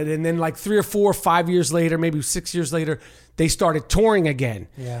forgot about it. And then like 3 or 4 or 5 years later, maybe 6 years later, they started touring again.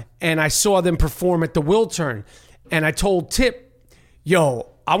 Yeah. And I saw them perform at the Wiltern. And I told Tip,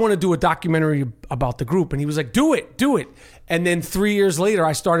 yo, I want to do a documentary about the group. And he was like, do it. And then 3 years later,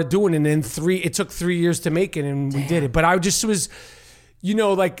 I started doing it. And then it took 3 years to make it, and we did it. But I just was, you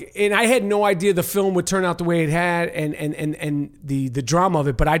know, like, and I had no idea the film would turn out the way it had and the drama of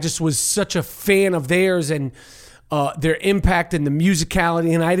it. But I just was such a fan of theirs and their impact and the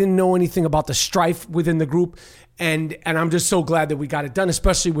musicality, and I didn't know anything about the strife within the group, and I'm just so glad that we got it done,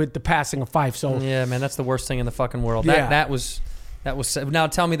 especially with the passing of Fife. So yeah, man, that's the worst thing in the fucking world. Yeah. That was. Now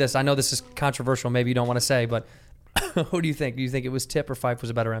tell me this. I know this is controversial. Maybe you don't want to say, but who do you think? Do you think it was Tip or Fife was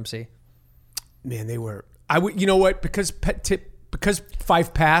a better MC? Man, they were. I would. You know what? Because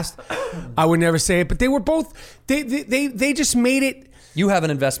Fife passed, I would never say it. But they were both. They just made it. You have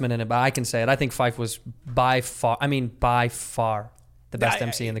an investment in it, but I can say it. I think Fife was by far the best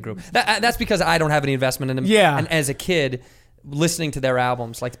MC in the group. That's because I don't have any investment in him. Yeah. And as a kid, listening to their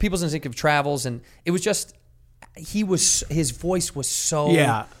albums, like People's Instinctive Travels, and it was just, his voice was so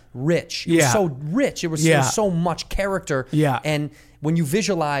rich. It was so rich. It was so much character. Yeah. And when you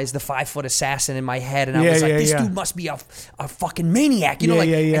visualize the 5-foot assassin in my head, and I was like, this dude must be a fucking maniac. You know,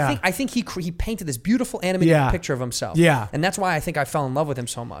 I think he painted this beautiful animated picture of himself. Yeah. And that's why I think I fell in love with him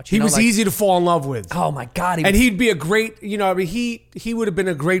so much. He was easy to fall in love with. Oh my God. He'd be a great, you know, I mean, he would have been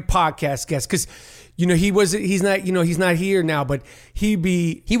a great podcast guest because, you know, he's not here now, but he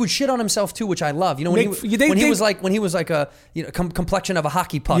would shit on himself too, which I love. You know, when he was like a, you know, complexion of a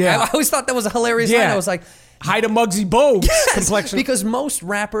hockey puck. Yeah. I always thought that was a hilarious line. I was like, hide a Muggsy Bogues complexion. Because most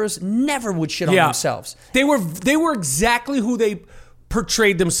rappers never would shit on themselves. They were exactly who they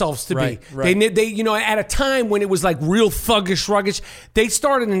portrayed themselves to be. Right. They you know, at a time when it was like real thuggish, ruggish. They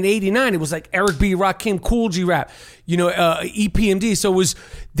started in '89. It was like Eric B, Rakim, Cool G rap. You know, EPMD. So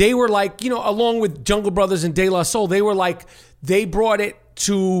they were like, you know, along with Jungle Brothers and De La Soul, they brought it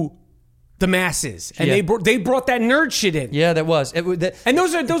to the masses, and they brought that nerd shit in. Yeah, that was. And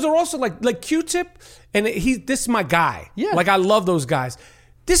those are also like Q-Tip, and this is my guy. Yeah, like I love those guys.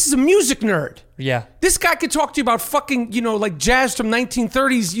 This is a music nerd. Yeah, this guy could talk to you about fucking, you know, like jazz from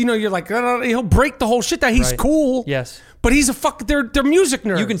 1930s. You know, you're like, he'll break the whole shit down. He's cool. Yes. But he's they're music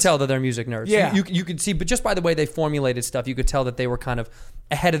nerds. You can tell that they're music nerds. Yeah. You can see, but just by the way they formulated stuff, you could tell that they were kind of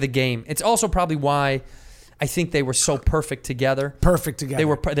ahead of the game. It's also probably why I think they were so perfect together. They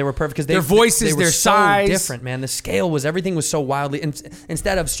were perfect because their voices, they were their so size, different, man. The scale everything was so wildly.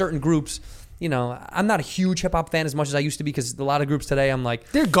 Instead of certain groups, you know, I'm not a huge hip hop fan as much as I used to be because a lot of groups today, I'm like,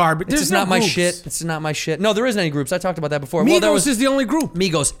 they're garbage. It's just not my shit. It's not my shit. No, there isn't any groups. I talked about that before. Migos is the only group.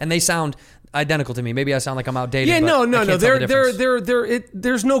 Migos, and they sound identical to me. Maybe I sound like I'm outdated. Yeah, no.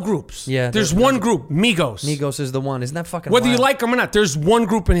 There's no groups. Yeah, there's one group, Migos. Migos is the one. Isn't that fucking whether wild? you like them or not? There's one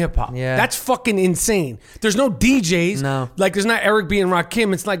group in hip hop. Yeah, that's fucking insane. There's no DJs. No, like there's not Eric B and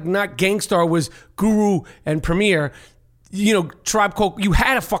Rakim. It's like not Gangstar was Guru and Premier. Tribe Called, you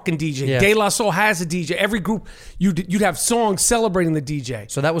had a fucking DJ. Yeah. De La Soul has a DJ. Every group, you'd have songs celebrating the DJ.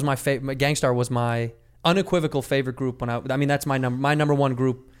 So that was my favorite. Gangstar was my unequivocal favorite group that's my number one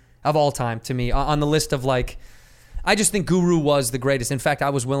group of all time to me on the list of like. I just think Guru was the greatest. In fact,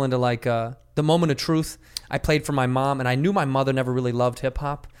 I was willing to the Moment of Truth. I played for my mom, and I knew my mother never really loved hip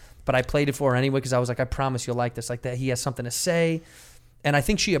hop, but I played it for her anyway because I was like, I promise you'll like this. Like that, he has something to say. And I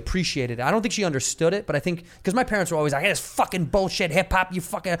think she appreciated it. I don't think she understood it, but I think, because my parents were always like, hey, this fucking bullshit hip hop, you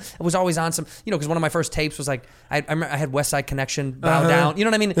fucking, it was always on some, because one of my first tapes was like, I remember I had West Side Connection, Bow Down, you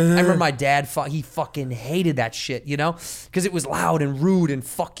know what I mean? I remember my dad, he fucking hated that shit, because it was loud and rude and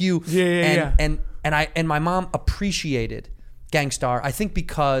fuck you. And my mom appreciated Gangstar, I think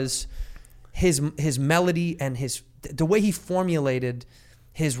because his melody and the way he formulated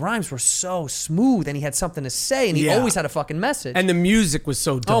his rhymes were so smooth, and he had something to say, and he always had a fucking message. And the music was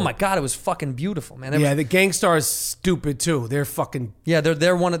so dope. Oh my god, it was fucking beautiful, man. The Gangstar is stupid too. They're fucking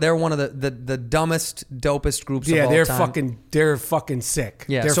they're one of the dumbest, dopest groups of all time. They're fucking sick.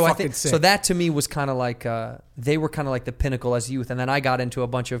 Yeah, they're so fucking I think sick. so. That to me was kind of like they were kind of like the pinnacle as youth, and then I got into a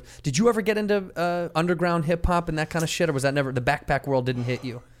bunch of. Did you ever get into underground hip hop and that kind of shit, or was that never the backpack world didn't hit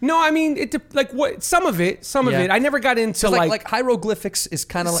you? No, I mean some of it. I never got into like hieroglyphics is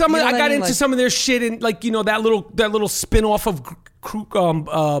kind of some. I got into some of their shit and that little spin off of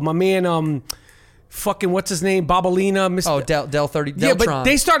my man fucking what's his name, Babalina, Mr. Del 30. Yeah, but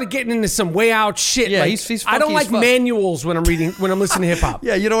they started getting into some way out shit. Yeah, like, he's I don't funky like as fuck. manuals when I'm listening to hip hop.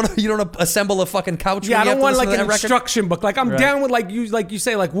 Yeah, you don't assemble a fucking couch. Yeah, I don't want like an record? instruction book. Like I'm down with like you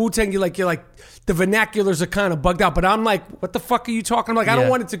say like Wu-Tang. You're like the vernaculars are kind of bugged out. But I'm like, what the fuck are you talking? I'm like, I don't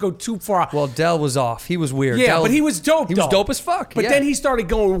want it to go too far. Well, Del was off. He was weird. Yeah, but he was dope. He was dope as fuck. But then he started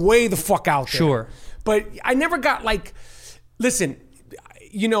going way the fuck out there. Sure. But I never got like, listen,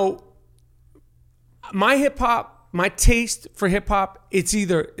 my hip hop, my taste for hip hop, it's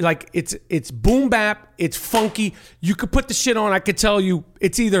either like it's boom bap, it's funky. You could put the shit on. I could tell you,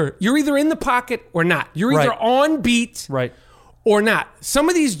 you're either in the pocket or not. You're either on beat, right, or not. Some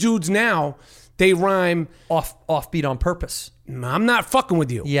of these dudes now, they rhyme off beat on purpose. I'm not fucking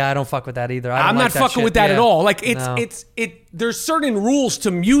with you. Yeah, I don't fuck with that either. I'm not fucking with that at all. Like there's certain rules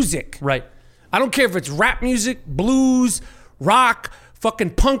to music. Right. I don't care if it's rap music, blues, rock,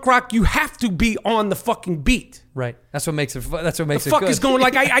 fucking punk rock. You have to be on the fucking beat. Right. That's what makes it. That's what makes the it fuck good. is going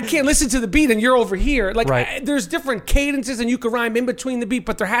like I can't listen to the beat and you're over here. Like right. There's different cadences and you can rhyme in between the beat,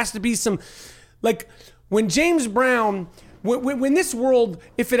 but there has to be some like when James Brown. When this world,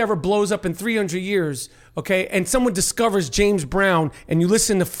 if it ever blows up in 300 years, okay, and someone discovers James Brown and you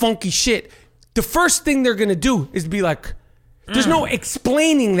listen to funky shit, the first thing they're gonna do is be like, there's no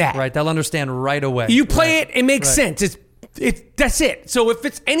explaining that. Right, they'll understand right away. You play it makes sense. It's that's it. So if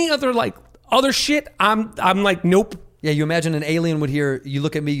it's any other like other shit, I'm like, nope. Yeah, you imagine an alien would hear, you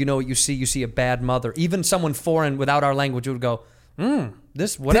look at me, you know what you see a bad mother. Even someone foreign without our language would go,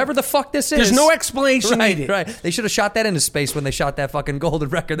 this whatever the fuck this is. There's no explanation needed. Right. They should have shot that into space when they shot that fucking golden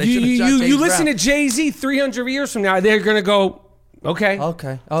record. They You, should have shot you, James you listen Brown. to Jay-Z 300 years from now, they're gonna go, okay.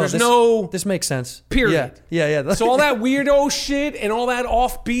 Oh, this makes sense. Period. Yeah. So all that weirdo shit and all that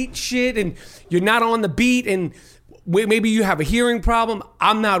offbeat shit and you're not on the beat and maybe you have a hearing problem.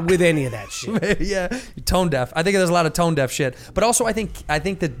 I'm not with any of that shit. Yeah, tone deaf. I think there's a lot of tone deaf shit. But also I think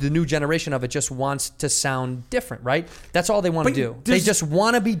that the new generation of it just wants to sound different, right? That's all they want to do. They just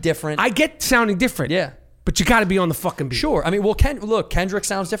want to be different. I get sounding different. Yeah. But you got to be on the fucking beat. Sure. I mean, well, Kendrick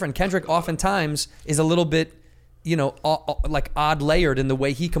sounds different. Kendrick oftentimes is a little bit, like odd layered in the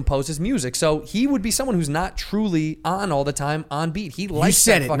way he composes music. So he would be someone who's not truly on all the time on beat. He likes You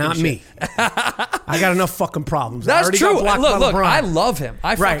said that it, fucking not shit. me. I got enough fucking problems. That's I already true. got blocked by Look, LeBron. I love him.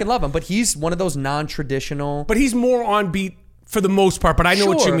 I Right. fucking love him. But he's one of those non-traditional. But he's more on beat for the most part. But I know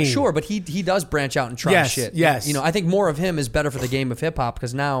what you mean. Sure, but he does branch out and try shit. Yes. I think more of him is better for the game of hip hop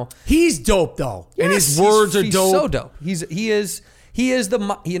because now He's dope though, and Yes, his words are he's dope. so dope. He is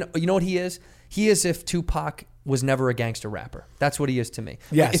the you know what he is? He is if Tupac was never a gangster rapper. That's what he is to me.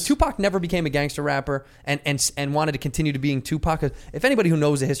 Yes. If Tupac never became a gangster rapper and wanted to continue to being Tupac, if anybody who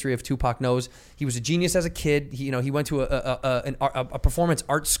knows the history of Tupac knows, he was a genius as a kid. He went to a performance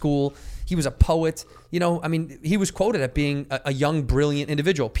art school. He was a poet. He was quoted at being a young, brilliant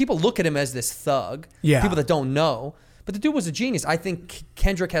individual. People look at him as this thug. Yeah. People that don't know. But the dude was a genius. I think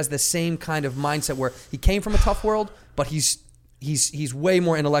Kendrick has the same kind of mindset where he came from a tough world, but he's way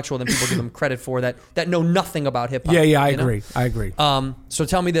more intellectual than people give him credit for that know nothing about hip hop. Yeah, I agree. I agree. So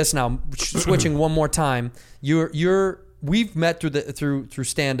tell me this now, switching one more time. We've met through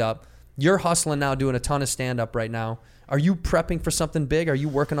stand up. You're hustling now, doing a ton of stand up right now. Are you prepping for something big? Are you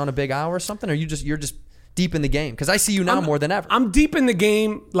working on a big hour or something? Or you're just deep in the game? Because I see you now more than ever. I'm deep in the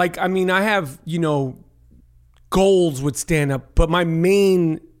game. Like, I mean, I have, goals with stand-up, but my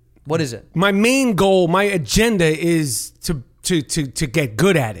main... What is it? My main goal, my agenda is to get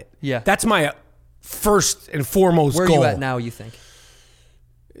good at it. Yeah. That's my first and foremost goal. Where are you at now, you think?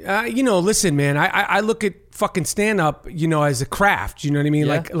 Listen, man, I look at fucking stand-up, as a craft, you know what I mean?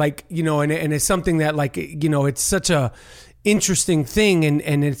 Yeah. And it's something that, it's such a interesting thing,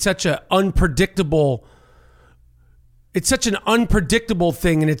 and it's such an unpredictable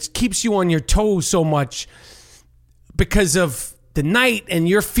thing, and it keeps you on your toes so much because of the night and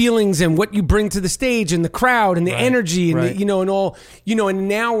your feelings and what you bring to the stage and the crowd and the energy and and all, and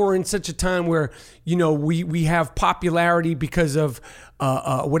now we're in such a time where, we have popularity because of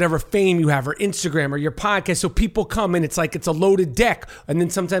whatever fame you have or Instagram or your podcast. So people come and it's like it's a loaded deck, and then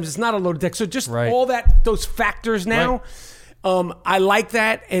sometimes it's not a loaded deck. So just all those factors now, I like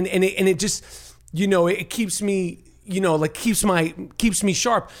that, and it just, it keeps me, keeps me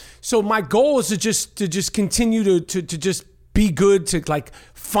sharp. So my goal is to just continue to just be good, to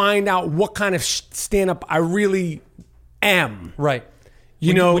find out what kind of stand-up I really am. Right.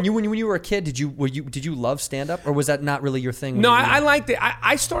 When you were a kid, did you love stand-up, or was that not really your thing? No, I liked it.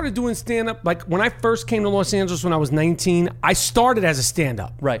 I started doing stand-up when I first came to Los Angeles when I was 19. I started as a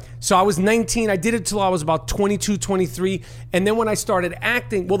stand-up. Right. So I was 19. I did it till I was about 22, 23. And then when I started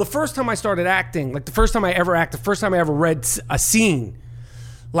acting, the first time I started acting, the first time I ever acted, the first time I ever read a scene,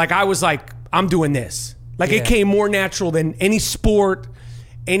 I was like, I'm doing this. It came more natural than any sport,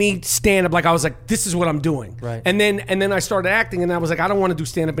 any stand-up. I was like, this is what I'm doing. Right. And then I started acting, and I was like, I don't want to do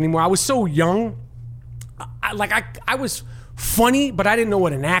stand-up anymore. I was so young. I was funny, but I didn't know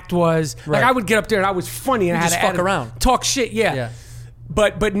what an act was. Right. I would get up there and I was funny, and I had just to fuck around, talk shit. Yeah.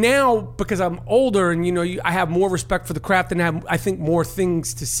 But now, because I'm older and I have more respect for the craft and I think more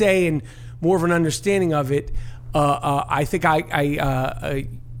things to say and more of an understanding of it. I think I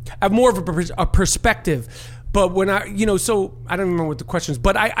have more of a perspective. But when so I don't remember what the question is,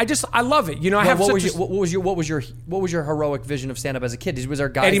 but I love it. What was your heroic vision of stand up as a kid? Was there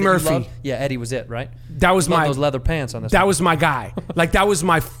guys Eddie that Murphy? You loved? Yeah, Eddie was it, right? That was those leather pants on this. That was my guy. That was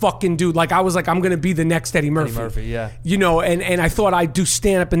my fucking dude. I was like, I'm gonna be the next Eddie Murphy. Eddie Murphy, yeah. And I thought I'd do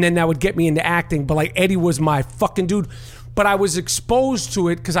stand up, and then that would get me into acting. But Eddie was my fucking dude. But I was exposed to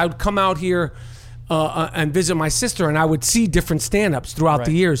it because I would come out here and visit my sister, and I would see different stand ups throughout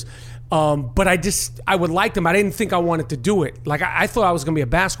the years. But I would like them. I didn't think I wanted to do it. I thought I was going to be a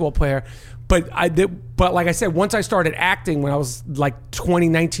basketball player, but like I said, once I started acting when I was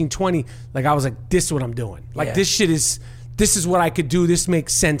 19, 20, I was like, this is what I'm doing. This is what I could do. This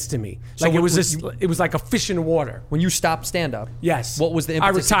makes sense to me. It was like a fish in the water. When you stopped stand up, yes. What was the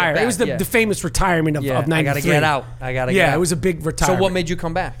impetus? I retired. It was the famous retirement of 93. I got to get out. Yeah, it was a big retirement. So what made you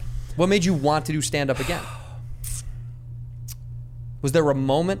come back? What made you want to do stand up again? Was there a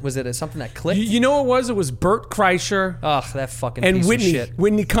moment? Was it something that clicked? You know what it was? It was Bert Kreischer. Ugh, that fucking and piece Whitney, of shit.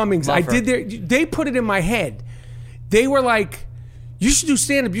 Whitney Cummings. Love her. They put it in my head. They were like, you should do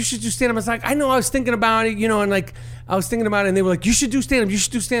stand-up. You should do stand-up. I was like, I know, I was thinking about it, and I was thinking about it, and they were like, you should do stand-up. You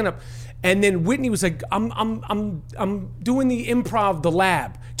should do stand-up. And then Whitney was like, I'm doing the improv, the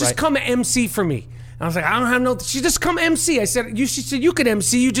lab. Just come MC for me. And I was like, I don't have no. She just come MC. I said, she said you could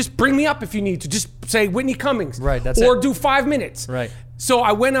MC. You just bring me up if you need to. Just say Whitney Cummings. Right. That's or it. do 5 minutes. Right. So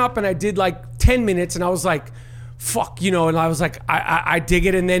I went up and I did 10 minutes, and I was like, fuck, and I was like, I dig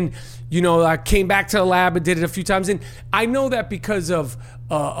it. And then, I came back to the lab and did it a few times. And I know that because of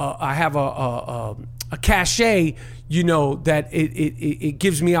I have a cachet, that it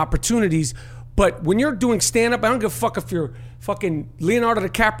gives me opportunities. But when you're doing stand-up, I don't give a fuck if you're fucking Leonardo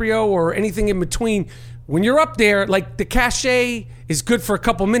DiCaprio or anything in between. When you're up there, the cachet is good for a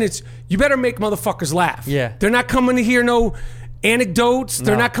couple minutes. You better make motherfuckers laugh. Yeah. They're not coming to hear no anecdotes.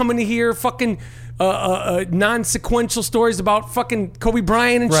 They're not coming to hear fucking non-sequential stories about fucking Kobe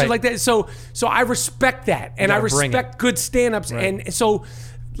Bryant and shit like that. So I respect that, and I respect good stand-ups, and so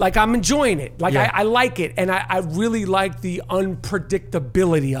I'm enjoying it. I like it, and I really like the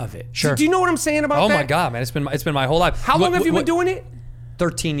unpredictability of it. Sure. Do you know what I'm saying about that? Oh my god, man! It's been my whole life. How long have you been doing it?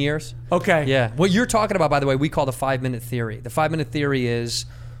 13 years. Okay. Yeah. What you're talking about, by the way, we call the 5-minute theory. The 5-minute theory is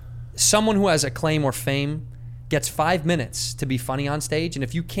someone who has acclaim or fame gets 5 minutes to be funny on stage, and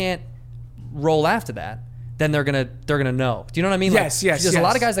if you can't roll after that, then they're gonna know. Do you know what I mean? Yes. There's a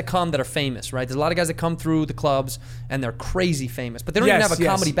lot of guys that come that are famous, right? There's a lot of guys that come through the clubs and they're crazy famous, but they don't even have a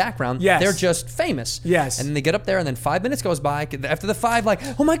comedy background. Yes. They're just famous. Yes. And then they get up there, and then 5 minutes goes by. After the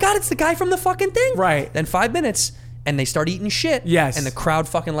 5, oh my god, it's the guy from the fucking thing. Right. Then 5 minutes, and they start eating shit. Yes. And the crowd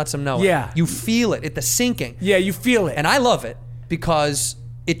fucking lets them know. Yeah. It. You feel it. The sinking. Yeah, you feel it. And I love it because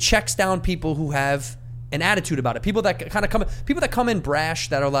it checks down people who have an attitude about it. People that come in brash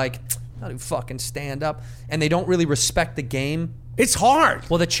that are like, I don't fucking stand up, and they don't really respect the game. It's hard.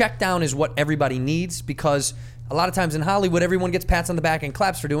 Well, the check down is what everybody needs, because a lot of times in Hollywood, everyone gets pats on the back and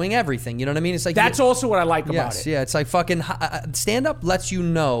claps for doing everything. You know what I mean? It's like that's also what I like about it. Yeah, it's like fucking stand up lets you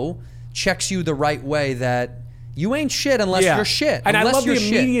know, checks you the right way that you ain't shit unless you're shit. And I love the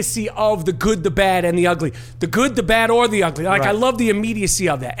immediacy of the good, the bad, and the ugly. The good, the bad, or the ugly. Like, I love the immediacy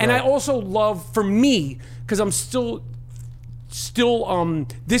of that. And I also love, for me, because I'm still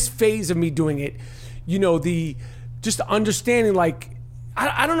this phase of me doing it, you know, the just understanding, like,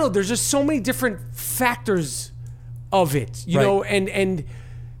 I don't know, there's just so many different factors of it, you know, and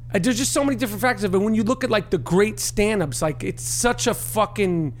there's just so many different factors of it. When you look at, like, the great stand-ups, like, it's such a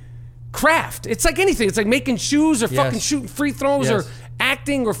fucking craft. It's like anything. It's like making shoes or fucking shooting free throws or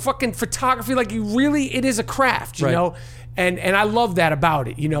acting or fucking photography. Like, it is a craft, you know? And I love that about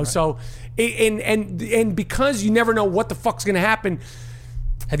it, you know? So, and because you never know what the fuck's gonna happen.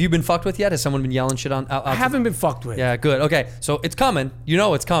 Have you been fucked with yet? Has someone been yelling shit on? I haven't been fucked with. Yeah, good. Okay, so it's coming. You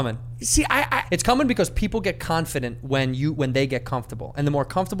know it's coming. See, it's coming because people get confident when they get comfortable, and the more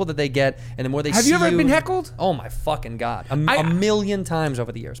comfortable that they get, and the more they. Have see you ever been heckled? Oh my fucking god, a million times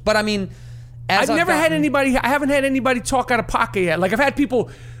over the years. But I mean, I haven't had anybody talk out of pocket yet. Like, I've had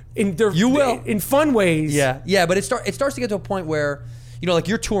people in fun ways. Yeah, but it starts to get to a point where, you know, like,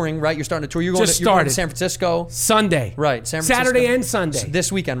 you're touring, right? You're starting to tour. You're going to San Francisco. Sunday. Right. San Francisco. Saturday and Sunday.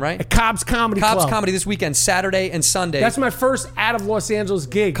 This weekend, right? At Cobb's Comedy Club. Cobb's Comedy this weekend, Saturday and Sunday. That's my first out of Los Angeles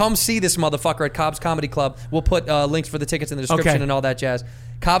gig. Come see this motherfucker at Cobb's Comedy Club. We'll put links for the tickets in the description and all that jazz.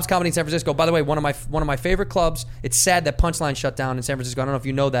 Cobb's Comedy in San Francisco. By the way, one of my favorite clubs. It's sad that Punchline shut down in San Francisco. I don't know if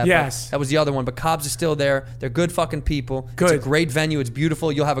you know that. Yes. But that was the other one. But Cobb's is still there. They're good fucking people. Good. It's a great venue. It's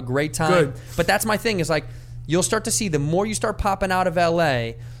beautiful. You'll have a great time. Good. But that's my thing, is like, you'll start to see, the more you start popping out of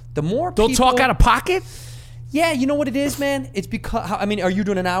LA, the more they'll talk out of pocket. Yeah, you know what it is, man? It's because, I mean, are you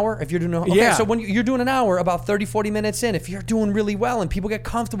doing an hour? If you're doing so when you're doing an hour, about 30, 40 minutes in, if you're doing really well and people get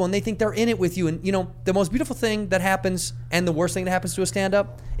comfortable and they think they're in it with you, and, you know, the most beautiful thing that happens and the worst thing that happens to a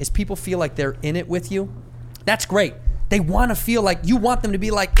stand-up is people feel like they're in it with you. That's great. They want to feel like, you want them to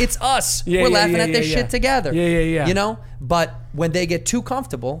be like, it's us. We're laughing at this shit together. Yeah. You know? But when they get too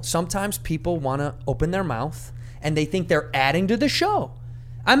comfortable, sometimes people want to open their mouth and they think they're adding to the show.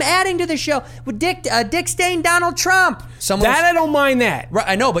 I'm adding to the show with Dick Stain, Donald Trump. I don't mind that. Right,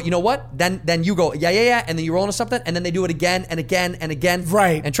 I know, but you know what? Then you go, yeah, and then you roll into something, and then they do it again and again and again.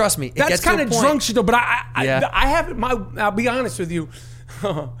 Right. And trust me, that's kind of drunk shit though. But I haven't. I'll be honest with you.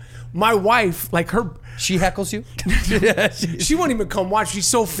 My wife, like, she heckles you. She won't even come watch. She's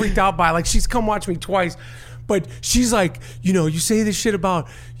so freaked out by it. Like, she's come watch me twice. But she's like, you know, you say this shit about,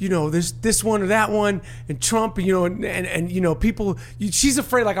 you know, this one or that one and Trump, and, you know, and you know, people. She's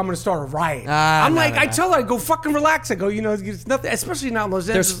afraid, like, I'm going to start a riot. I tell her, go fucking relax. I go, you know, it's nothing, especially now in Los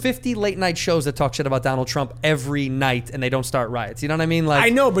Angeles. There's 50 late night shows that talk shit about Donald Trump every night, and they don't start riots. You know what I mean? Like, I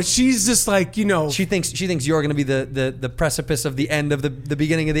know, but she's just like, you know, she thinks you're going to be the precipice of the end of the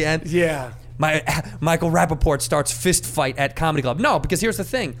beginning of the end. Yeah. Michael Rapaport starts fist fight at Comedy Club. No, because here's the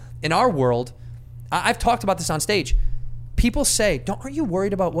thing. In our world, I've talked about this on stage. People say, aren't you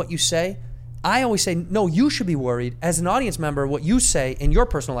worried about what you say? I always say, no, you should be worried as an audience member what you say in your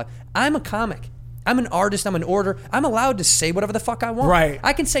personal life. I'm a comic. I'm an artist. I'm an orator. I'm allowed to say whatever the fuck I want. Right.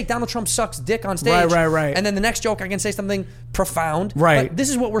 I can say Donald Trump sucks dick on stage. Right. And then the next joke I can say something profound. Right. But this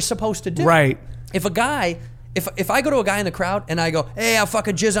is what we're supposed to do. Right. If a guy, if I go to a guy in the crowd and I go, hey, I'll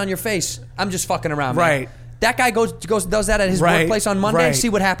fucking jizz on your face, I'm just fucking around, man. Right. That guy does that at his workplace on Monday. Right. See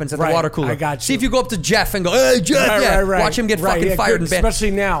what happens at the water cooler. I got you. See if you go up to Jeff and go, hey, Jeff, watch him get fucking fired and banned.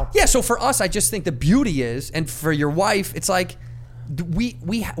 Especially now. Yeah, so for us, I just think the beauty is, and for your wife, it's like,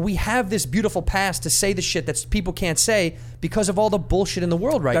 we have this beautiful past to say the shit that people can't say because of all the bullshit in the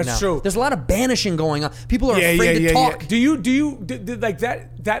world right now. That's true. There's a lot of banishing going on. People are afraid to talk. Do you like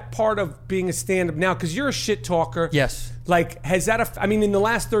that part of being a stand-up now? Because you're a shit talker. Yes. Like, has that? I mean, in the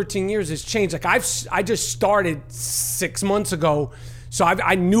last 13 years, it's changed. Like, I just started 6 months ago, so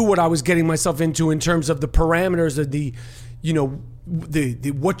I knew what I was getting myself into in terms of the parameters of the, you know,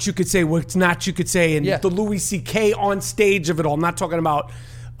 the what you could say, what's not you could say, and the Louis C.K. on stage of it all. I'm not talking about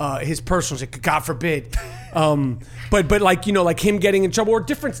his personal shit, God forbid. But like, you know, like him getting in trouble, or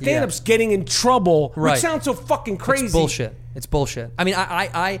different stand-ups getting in trouble, which sounds so fucking crazy. It's bullshit. I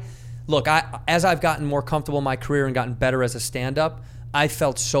mean, Look, as I've gotten more comfortable in my career and gotten better as a stand-up, I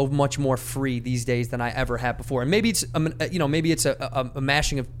felt so much more free these days than I ever have before. And maybe it's a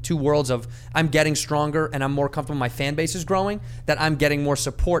mashing of two worlds of I'm getting stronger and I'm more comfortable. My fan base is growing. That I'm getting more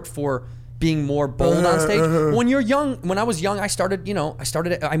support for being more bold on stage. When you're young, when I was young, I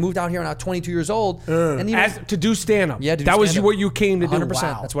moved out here and I was 22 years old. And to do stand-up. Yeah, to do that was stand-up. what you came to do. 100%.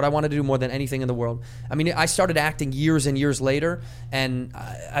 Wow. That's what I wanted to do more than anything in the world. I mean, I started acting years and years later, and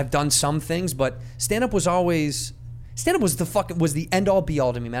I've done some things, but stand-up was always... Stand-up was the end-all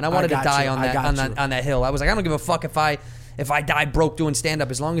be-all to me, man. I wanted to die on that hill. I was like, I don't give a fuck if I die broke doing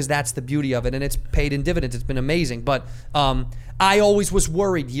stand-up, as long as that's the beauty of it, and it's paid in dividends. It's been amazing. But I always was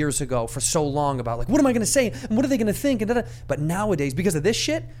worried years ago for so long about, like, what am I going to say? And what are they going to think? And But nowadays, because of this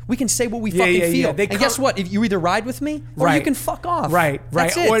shit, we can say what we fucking feel. And guess what? If you either ride with me or you can fuck off. Right.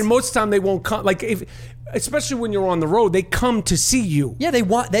 That's it. Or most of the time they won't come. Like, especially when you're on the road, they come to see you. Yeah, they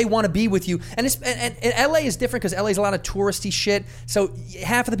want to be with you. And LA is different because LA is a lot of touristy shit. So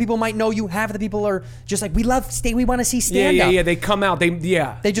half of the people might know you, half of the people are just like, we want to see stand up. Yeah, they come out.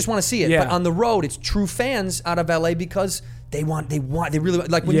 They just want to see it. Yeah. But on the road, it's true fans out of LA because they really,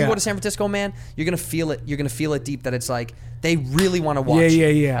 like, when you go to San Francisco, man, you're gonna feel it. You're gonna feel it deep that it's like they really want to watch.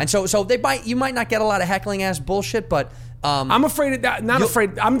 Yeah. And so you might not get a lot of heckling ass bullshit, but I'm afraid of that. Not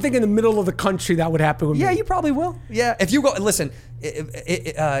afraid. I'm thinking the middle of the country that would happen with me. Yeah, you probably will. Yeah, if you go, listen,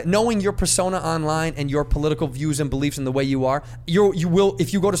 knowing your persona online and your political views and beliefs and the way you are, you will.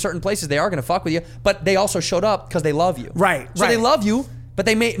 If you go to certain places, they are going to fuck with you. But they also showed up because they love you. Right. So they love you, but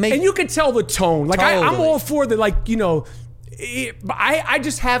they may. And you can tell the tone. Like Totally. I'm all for the, like, you know. I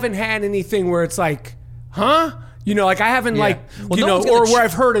just haven't had anything where it's like, huh? You know, like I haven't Yeah. like, Well, you no know, one's gonna or where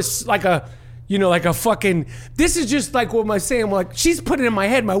I've heard like a fucking, this is just like what am I saying? Like, she's put it in my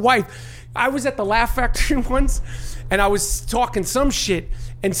head, my wife. I was at the Laugh Factory once and I was talking some shit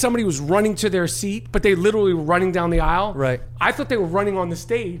and somebody was running to their seat, but they literally were running down the aisle. Right. I thought they were running on the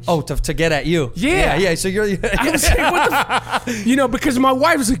stage. Oh, to get at you. Yeah. So you're. I was like, what the you know, because my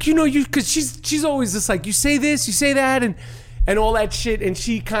wife was like, because she's always just like, you say this, you say that, and all that shit, and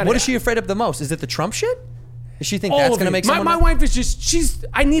she kind of... What is she afraid of the most? Is it the Trump shit? Does she think all that's of going to it. make someone... My wife is just,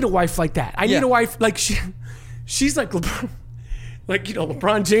 I need a wife like that. I need a wife, like, she's like LeBron, like, you know,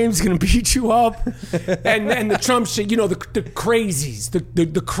 LeBron James is going to beat you up, and the Trump shit, you know, the crazies, the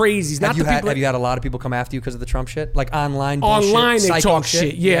crazies. Have you had a lot of people come after you because of the Trump shit? Like online bullshit, they talk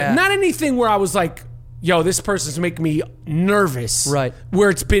shit? Yeah. Not anything where I was like, yo, this person's making me nervous. Right. Where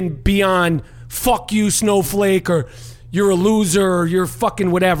it's been beyond, fuck you, snowflake, or... you're a loser, or you're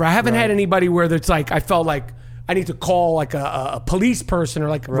fucking whatever. I haven't had anybody where it's like, I felt like I need to call like a police person or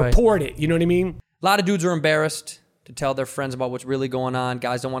like report it. You know what I mean? A lot of dudes are embarrassed to tell their friends about what's really going on.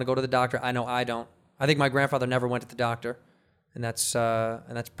 Guys don't want to go to the doctor. I know I don't. I think my grandfather never went to the doctor, and that's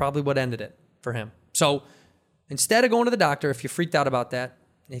probably what ended it for him. So instead of going to the doctor, if you're freaked out about that,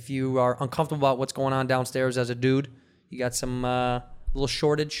 if you are uncomfortable about what's going on downstairs as a dude, you got some little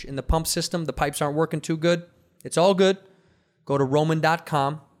shortage in the pump system, the pipes aren't working too good, it's all good. Go to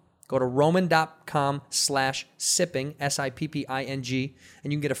Roman.com. Go to Roman.com/sipping, SIPPING, and you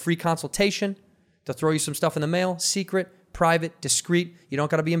can get a free consultation. They'll throw you some stuff in the mail, secret, private, discreet. You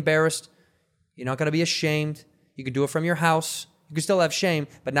don't got to be embarrassed. You're not going to be ashamed. You can do it from your house. You can still have shame,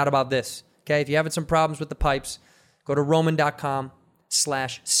 but not about this. Okay? If you're having some problems with the pipes, go to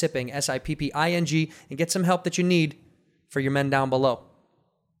Roman.com/sipping, SIPPING, and get some help that you need for your men down below.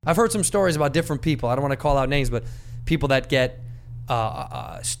 I've heard some stories about different people. I don't want to call out names, but people that get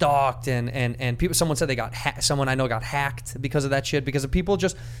stalked and people. Someone said they got someone I know got hacked because of that shit. Because of people,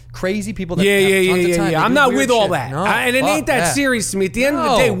 just crazy people that have tons of time. I'm not with all shit. that, No, and it ain't that serious to me. At the end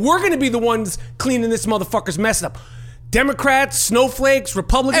of the day, we're gonna be the ones cleaning this motherfucker's mess up. Democrats, snowflakes,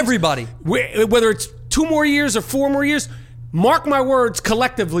 Republicans, everybody. Whether it's 2 more years or 4 more years. Mark my words,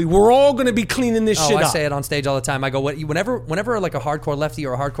 collectively, we're all going to be cleaning this shit up. I say it on stage all the time. I go, whenever like a hardcore lefty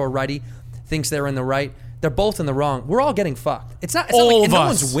or a hardcore righty thinks they're in the right, they're both in the wrong. We're all getting fucked. It's not all like of no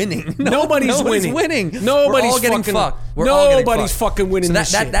us. one's winning. Nobody's winning. Nobody's Nobody's all getting fucking, fucked. We're all getting nobody's fucked. fucking winning so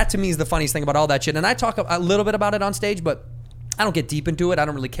this shit. That to me is the funniest thing about all that shit. And I talk a little bit about it on stage, but I don't get deep into it. I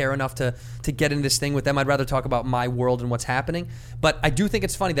don't really care enough to get into this thing with them. I'd rather talk about my world and what's happening. But I do think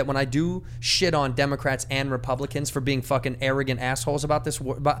it's funny that when I do shit on Democrats and Republicans for being fucking arrogant assholes about this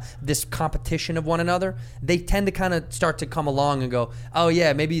competition of one another, they tend to kind of start to come along and go, oh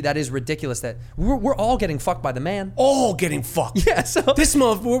yeah, maybe that is ridiculous that we're all getting fucked by the man. All getting fucked. Yeah, so this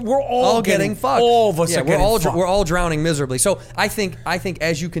month we're all getting fucked. All of us are getting fucked. We're all drowning miserably. So I think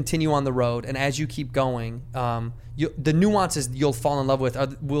as you continue on the road and as you keep going, the nuances you'll fall in love with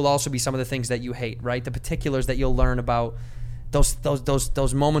will also be some of the things that you hate, right? The particulars that you'll learn about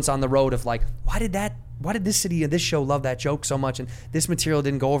those moments on the road of like, why did this city and this show love that joke so much and this material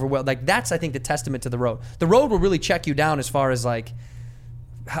didn't go over well? Like that's, I think, the testament to the road. The road will really check you down as far as like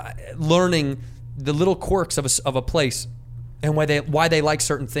learning the little quirks of a place And why they like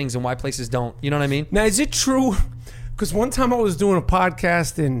certain things and why places don't. You know what I mean? Now, is it true? Because one time I was doing a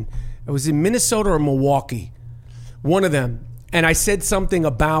podcast it was in Minnesota or Milwaukee, one of them, and I said something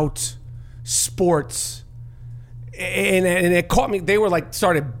about sports, and it caught me. They were like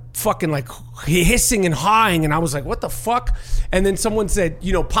started fucking like hissing and hawing, and I was like, what the fuck? And then someone said,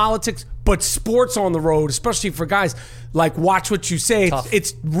 you know, politics, but sports on the road, especially for guys, like watch what you say.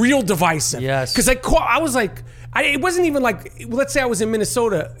 It's real divisive. Yes. Because I was like, it wasn't even like, let's say I was in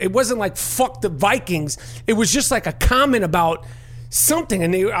Minnesota. It wasn't like, fuck the Vikings. It was just like a comment about something.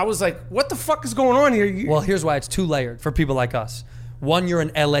 And I was like, what the fuck is going on here? Well, here's why it's two layered for people like us. One, you're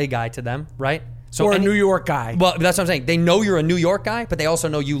an LA guy to them, right? Or a New York guy. Well, that's what I'm saying. They know you're a New York guy, but they also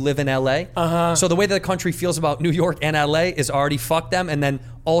know you live in LA. Uh-huh. So the way that the country feels about New York and LA is already fuck them. And then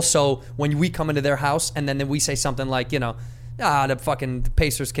also when we come into their house and then we say something like, you know, the fucking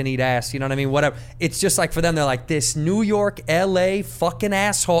Pacers can eat ass, you know what I mean? Whatever. It's just like for them, they're like, this New York, LA fucking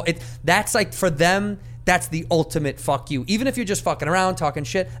asshole. That's like for them, that's the ultimate fuck you. Even if you're just fucking around, talking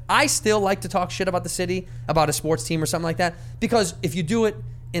shit. I still like to talk shit about the city, about a sports team or something like that. Because if you do it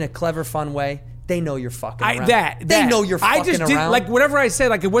in a clever, fun way, they know you're fucking around. They know you're fucking around. I just did, like, whatever I said,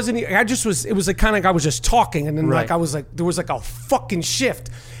 like, it wasn't, it was like kind of like I was just talking. And then right. like, I was like, there was like a fucking shift.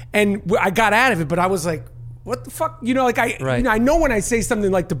 And I got out of it, but I was like, what the fuck? You know, like you know, I know when I say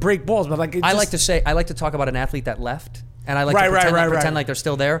something like to break balls, but like I like to talk about an athlete that left, and I like to pretend like they're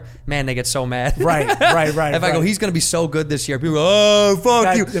still there. Man, they get so mad. Right. If I go, he's going to be so good this year, people go, oh,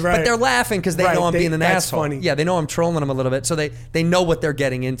 fuck you. Right. But they're laughing because they know I'm being an asshole. Funny. Yeah, they know I'm trolling them a little bit, so they know what they're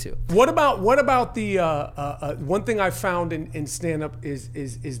getting into. What about the one thing I found in stand-up is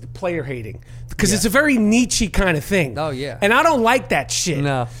the player hating, because it's a very Nietzsche kind of thing. Oh yeah, and I don't like that shit.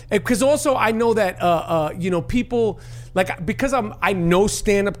 No, because also I know that you know, people. Like, because I know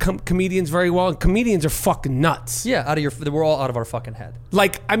stand-up comedians very well, and comedians are fucking nuts. Yeah, we're all out of our fucking head.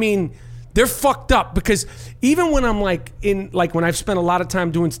 Like, I mean, they're fucked up, because even when I'm like when I've spent a lot of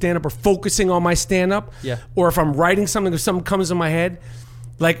time doing stand-up or focusing on my stand-up, yeah, or if I'm writing something, if something comes in my head,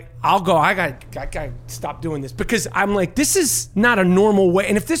 like, I'll go, I gotta stop doing this, because I'm like, this is not a normal way.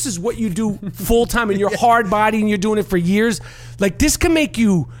 And if this is what you do full-time and you're hard body and you're doing it for years, like, this can make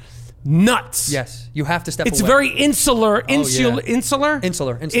you nuts. Yes, you have to step away. It's very insular yeah.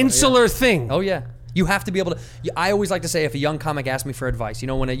 insular thing. Oh yeah, you have to be able to. I always like to say, if a young comic asks me for advice, you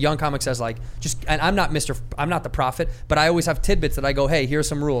know, when a young comic says like, and I'm not the prophet, but I always have tidbits that I go, hey, here's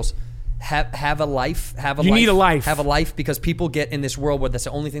some rules. Have a life. You need a life. Have a life, because people get in this world where that's the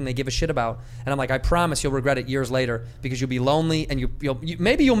only thing they give a shit about. And I'm like, I promise you'll regret it years later, because you'll be lonely, and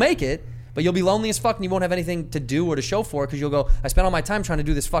maybe you'll make it. But you'll be lonely as fuck, and you won't have anything to do or to show for it, because you'll go, I spent all my time trying to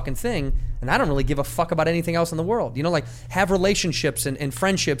do this fucking thing, and I don't really give a fuck about anything else in the world. You know, like, have relationships and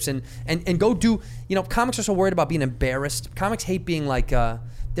friendships and go do, you know, comics are so worried about being embarrassed. Comics hate being like,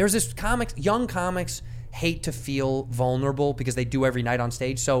 there's this young comics hate to feel vulnerable because they do every night on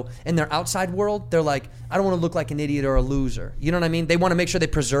stage. So in their outside world, they're like, I don't want to look like an idiot or a loser. You know what I mean? They want to make sure they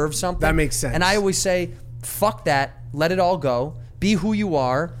preserve something. That makes sense. And I always say, fuck that. Let it all go. Be who you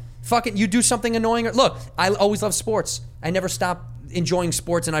are. Fuck it, you do something annoying. Look, I always love sports. I never stopped enjoying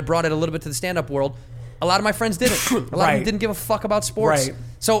sports, and I brought it a little bit to the stand-up world. A lot of my friends didn't. A lot of them didn't give a fuck about sports. Right.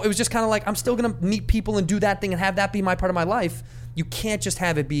 So it was just kind of like, I'm still going to meet people and do that thing and have that be my part of my life. You can't just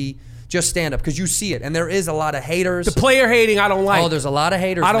have it be just stand-up, because you see it, and there is a lot of haters. The player hating, I don't like. Oh, there's a lot of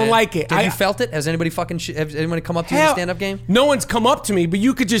haters, I don't man. like it. Have you felt it? Has anybody come up to you in the stand-up game? No one's come up to me, but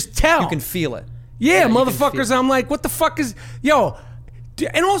you could just tell. You can feel it. Yeah, motherfuckers, I'm like, what the fuck is... Yo...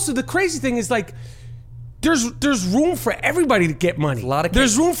 And also, the crazy thing is, like, there's room for everybody to get money.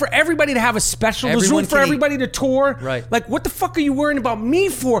 There's room for everybody to have a special. There's room for everybody to tour. Right. Like, what the fuck are you worrying about me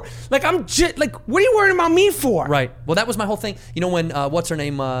for? Like, what are you worrying about me for? Right. Well, that was my whole thing. You know, when what's her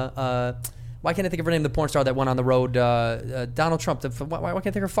name? Why can't I think of her name? The porn star that went on the road, Donald Trump. Why can't I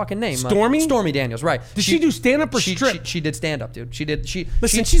think of her fucking name? Stormy Daniels. Right. Did she do stand up or strip? She did stand up, dude. She did. She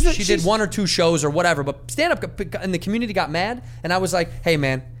did one or two shows or whatever. But stand up, and the community got mad. And I was like, hey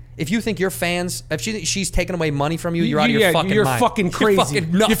man, if you think your fans, if she's taking away money from you, you're out of your fucking mind. You're fucking crazy. You're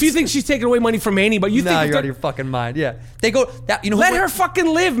fucking nuts. If you think she's taking away money from anybody, you think you're out of your fucking mind. Yeah, they go. Let her fucking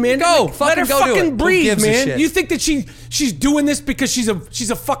live, man. Let her fucking breathe, man. You think that she's doing this because she's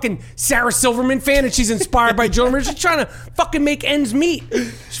a fucking Sarah Silverman fan and she's inspired by Joe Marie? She's trying to fucking make ends meet.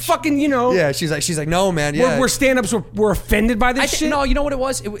 She's fucking, you know. Yeah, she's like, no, man. Yeah, we're stand-ups were offended by this shit. No, you know what it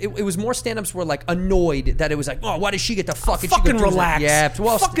was? It was more stand-ups were like annoyed that it was like, oh, why does she get the fucking? Fucking relax. Yeah,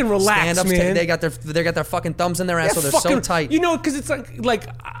 well, fucking relax, stand-ups, man. They got their fucking thumbs in their ass, so they're so tight. You know, because it's like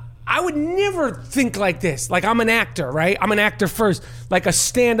I would never think like this. Like, I'm an actor, right? I'm an actor first. Like, a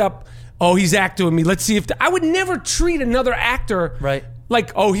stand-up oh, he's acting with me. Let's see if I would never treat another actor Right.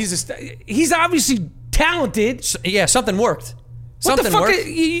 like, oh, he's obviously talented. Yeah, something worked. What Something the fuck? worked.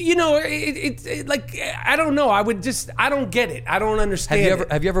 You know, like I don't know. I don't get it. I don't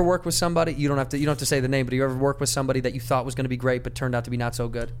understand. Have you ever worked with somebody? You don't have to say the name, but you ever worked with somebody that you thought was going to be great, but turned out to be not so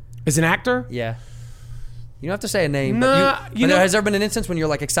good? As an actor? Yeah. You don't have to say a name. Nah, but has there been an instance when you're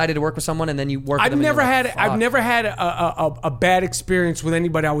like excited to work with someone and then you work with I've them? never and had. I've never had a bad experience with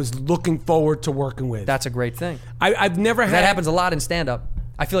anybody I was looking forward to working with. That's a great thing. I've never had. That happens a lot in stand up.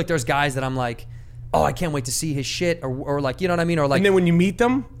 I feel like there's guys that I'm like, oh, I can't wait to see his shit, or like, you know what I mean, or like. And then when you meet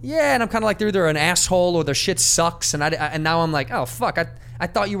them, yeah, and I'm kind of like they're either an asshole or their shit sucks, and now I'm like, oh fuck, I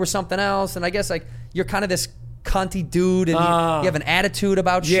thought you were something else, and I guess like you're kind of this cunty dude, and you have an attitude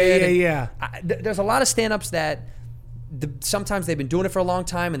about shit. Yeah. There's a lot of stand-ups that sometimes they've been doing it for a long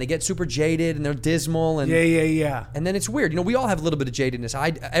time, and they get super jaded, and they're dismal, and yeah. And then it's weird, you know, we all have a little bit of jadedness.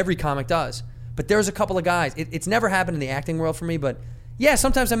 Every comic does, but there's a couple of guys. It's never happened in the acting world for me, but. Yeah,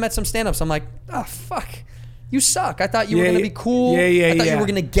 sometimes I met some stand-ups. I'm like, oh, fuck. You suck. I thought you were going to be cool. I thought you were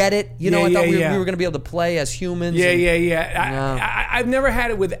going to get it. You know, I thought we were going to be able to play as humans. I've never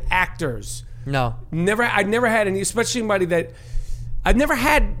had it with actors. No. I've never had any, especially somebody that... I've never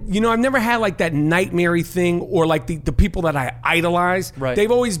had like that nightmare-y thing or like the people that I idolize. Right.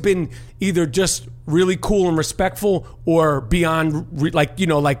 They've always been either just really cool and respectful or beyond,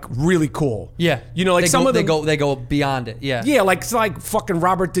 like really cool. Yeah. You know, like some of them... They go beyond it, yeah. Yeah, like it's like fucking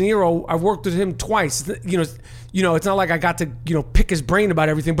Robert De Niro. I've worked with him twice. You know, it's not like I got to, pick his brain about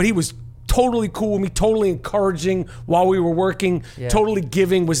everything, but he was totally cool with me, totally encouraging while we were working, totally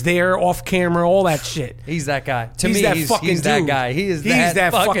giving, was there off camera, all that shit. He's that guy. To he's me, that he's fucking that dude. guy. He's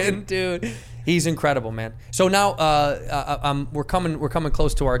that fucking dude. He's incredible, man. So now we're coming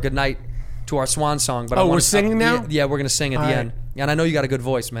close to our good night, to our swan song. But we're singing now? Yeah, we're gonna sing at the end. And I know you got a good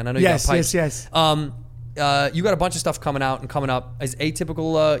voice, man. I know you yes, got pipes. Yes. You got a bunch of stuff coming out and coming up. Is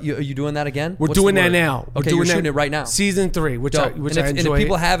Atypical? Are you doing that again? We're doing that now. Okay, you're shooting it right now. Season 3, which I enjoy. And if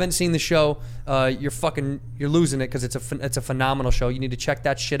people haven't seen the show, you're losing it because it's a phenomenal show. You need to check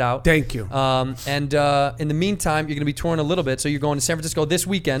that shit out. Thank you. And in the meantime, you're going to be touring a little bit. So you're going to San Francisco this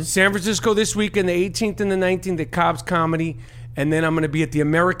weekend. San Francisco this weekend, the 18th and the 19th at Cobb's Comedy, and then I'm going to be at the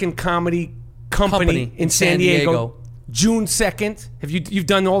American Comedy Company in San Diego. June 2nd. You've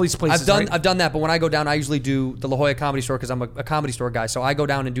done all these places? I've done that, but when I go down, I usually do the La Jolla Comedy Store because I'm a comedy store guy. So I go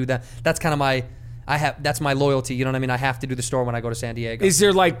down and do that. That's kind of that's my loyalty. You know what I mean? I have to do the store when I go to San Diego. Is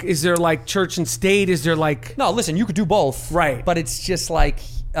there like church and state? Is there like... No, listen, you could do both. Right. But it's just like,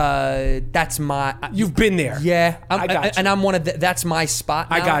 that's my... You've been there. Yeah. I got you. And I'm one of that's my spot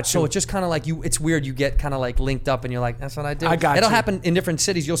now. I got you. So it's just kind of like it's weird. You get kind of like linked up and you're like, that's what I do. I got It'll you. happen in different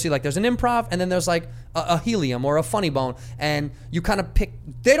cities. You'll see like there's an improv and then there's like a helium or a funny bone. And you kind of pick...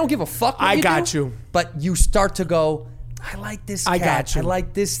 They don't give a fuck what you do. But you start to go... I like this cat. I got you. I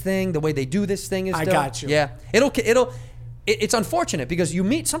like this thing. The way they do this thing is dope. I got you. Yeah. It's unfortunate because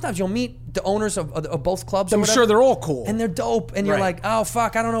sometimes you'll meet the owners of both clubs. I'm sure they're all cool. And they're dope. And you're like, oh,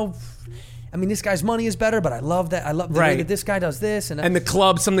 fuck, I don't know. I mean, this guy's money is better, but I love that. I love the way that this guy does this. And the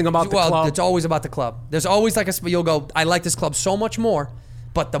club, something about the club. Well, it's always about the club. There's always like you'll go, I like this club so much more,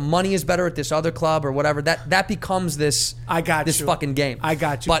 but the money is better at this other club or whatever. That becomes this fucking game. I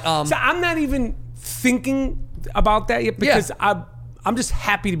got you. But so I'm not even thinking about that yet because I'm just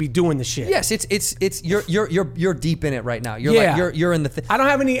happy to be doing the shit. Yes, it's you're deep in it right now. You're in the thing. I don't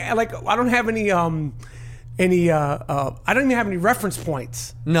have any I don't even have any reference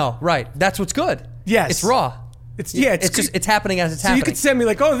points. No, right. That's what's good. Yes. It's raw. It's it's happening as it's happening. So you could send me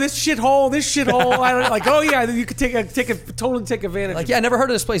like, oh, this shithole. I don't like, oh yeah, you could totally take advantage. Like, yeah, I never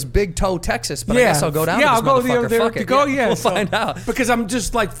heard of this place, Big Toe, Texas, but I guess I'll go down. Yeah, to this I'll go there. Fuck it. We'll find out. Because I'm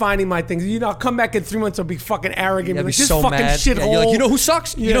just like finding my things. You know, I'll come back in 3 months. I'll be fucking arrogant. I'll be like, this so fucking mad. shithole. You're like, you know who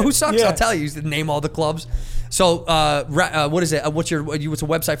sucks? Yeah. You know who sucks? Yeah. I'll tell you. You name all the clubs. So, what is it? What's a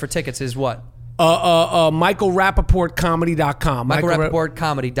website for tickets? Is what? MichaelRapaportComedy.com.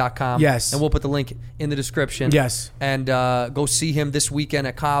 MichaelRapaportComedy.com. Yes. And we'll put the link in the description. Yes. And go see him this weekend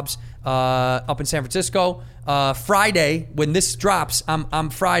at Cobb's up in San Francisco. Friday, when this drops, I'm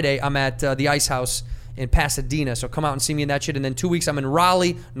at the Ice House in Pasadena. So come out and see me in that shit. And then 2 weeks, I'm in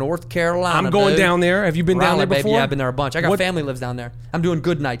Raleigh, North Carolina. I'm going down there. Have you been down there before? Baby. Yeah, I've been there a bunch. I got family lives down there. I'm doing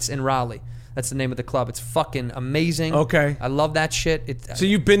Good Nights in Raleigh. That's the name of the club. It's fucking amazing. Okay. I love that shit. So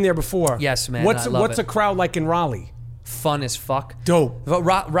you've been there before? Yes, man. What's a crowd like in Raleigh? Fun as fuck. Dope. But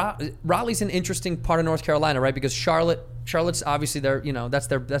Raleigh's an interesting part of North Carolina, right? Because Charlotte's obviously that's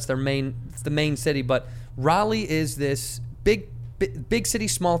the main city, but Raleigh is this big city,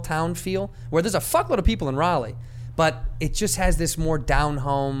 small town feel where there's a fuckload of people in Raleigh, but it just has this more down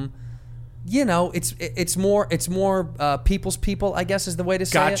home, you know, it's more people's people, I guess is the way to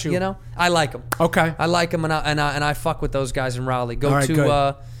say Got it. you. You know, I like them. Okay. I like them, and I fuck with those guys in Raleigh. Go All right, to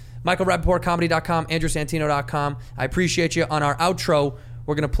good. MichaelRapaportComedy.com, AndrewSantino.com. I appreciate you. On our outro,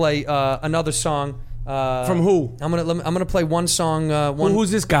 we're gonna play another song. From who? I'm gonna play one song.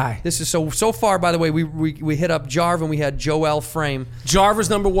 Who's this guy? This is so far. By the way, we hit up Jarv and we had Joel Frame. Jarv was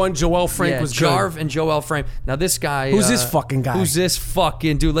number one. Joel Frank was Jarv good. and Joel Frame. Now this guy. Who's this fucking guy? Who's this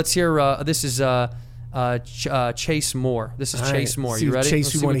fucking dude? Let's hear. This is Chase Moore. This is All Chase right. Moore. See You if ready? Chase,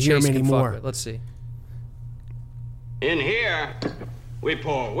 Let's we see wanna what hear him Chase can fuck anymore. with. Let's see. In here, we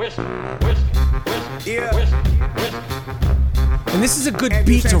pour whiskey, whiskey, whiskey, Yeah. whiskey, whiskey. And this is a good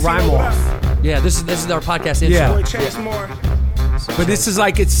beat to rhyme off. Yeah, this is our podcast intro. Yeah. Boy, Chase Moore. But this is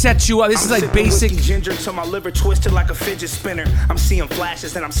like, it sets you up. This is like sipping basic. whiskey ginger till my liver twisted like a fidget spinner. I'm seeing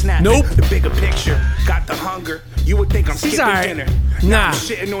flashes and I'm snapping. Nope. The bigger picture. Got the hunger. You would think I'm He's skipping alright. dinner. Nah. Now I'm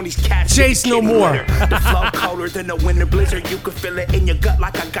shitting on these cats. Chase no kidney more. litter. The flow colder than the winter blizzard. You can feel it in your gut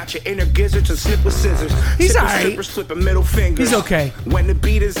like I got your inner gizzards and snip with scissors. He's Sip alright. Slippers, flipping middle fingers. He's okay. When the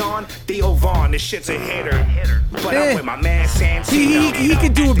beat is on, Theo Vaughn, this shit's a hitter. But I'm with my man Santino. He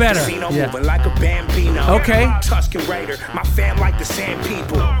could do it better. Casino Yeah. moving like a Bambino. Okay. Tuscan Raider, my fam like the sand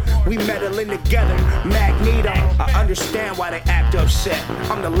people. We meddling together, Magneto. I understand why they act upset.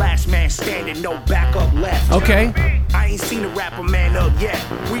 I'm the last man standing, no backup left. Okay. I ain't seen a rapper man up yet.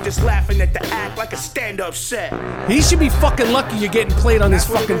 We just laughing at the act like a stand-up set. He should be fucking lucky you're getting played on this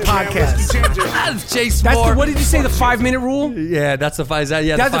That's what fucking it is, man. podcast. Whiskey ginger. That's Chase That's Moore. the, what did you say, the 5-minute rule? Yeah, that's the five.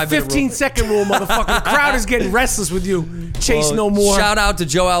 Yeah, That's the a 5-minute rule. 15-second rule, motherfucker. The crowd is getting restless with you. Chase Well, no more. Shout out to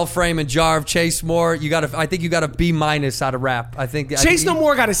Joel Frame and Jarv. Chase Moore. I think you got a B- out of rap. Chase no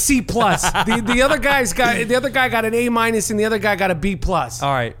more got a C+. The other guy got an A- and the other guy got a B+. All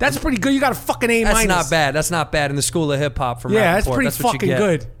right. That's pretty good. You got a fucking A-. That's not bad. That's not bad in the school of hip hop from Yeah, Rapaport. that's pretty what you fucking get.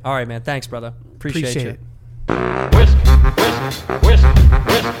 good. All right, man. Thanks, brother. Appreciate you. it. Whiskey, whiskey, whiskey,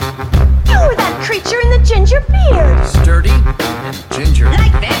 whiskey. You were that creature in the ginger beard. Sturdy and ginger.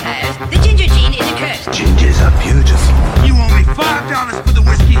 Like vampires, the ginger gene is a curse. Gingers are beautiful. You owe me $5 for the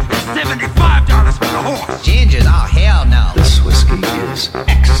whiskey and $75 for the horse. Gingers? Oh, hell no. This whiskey is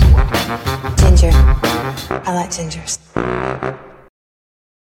excellent. Ginger. I like gingers.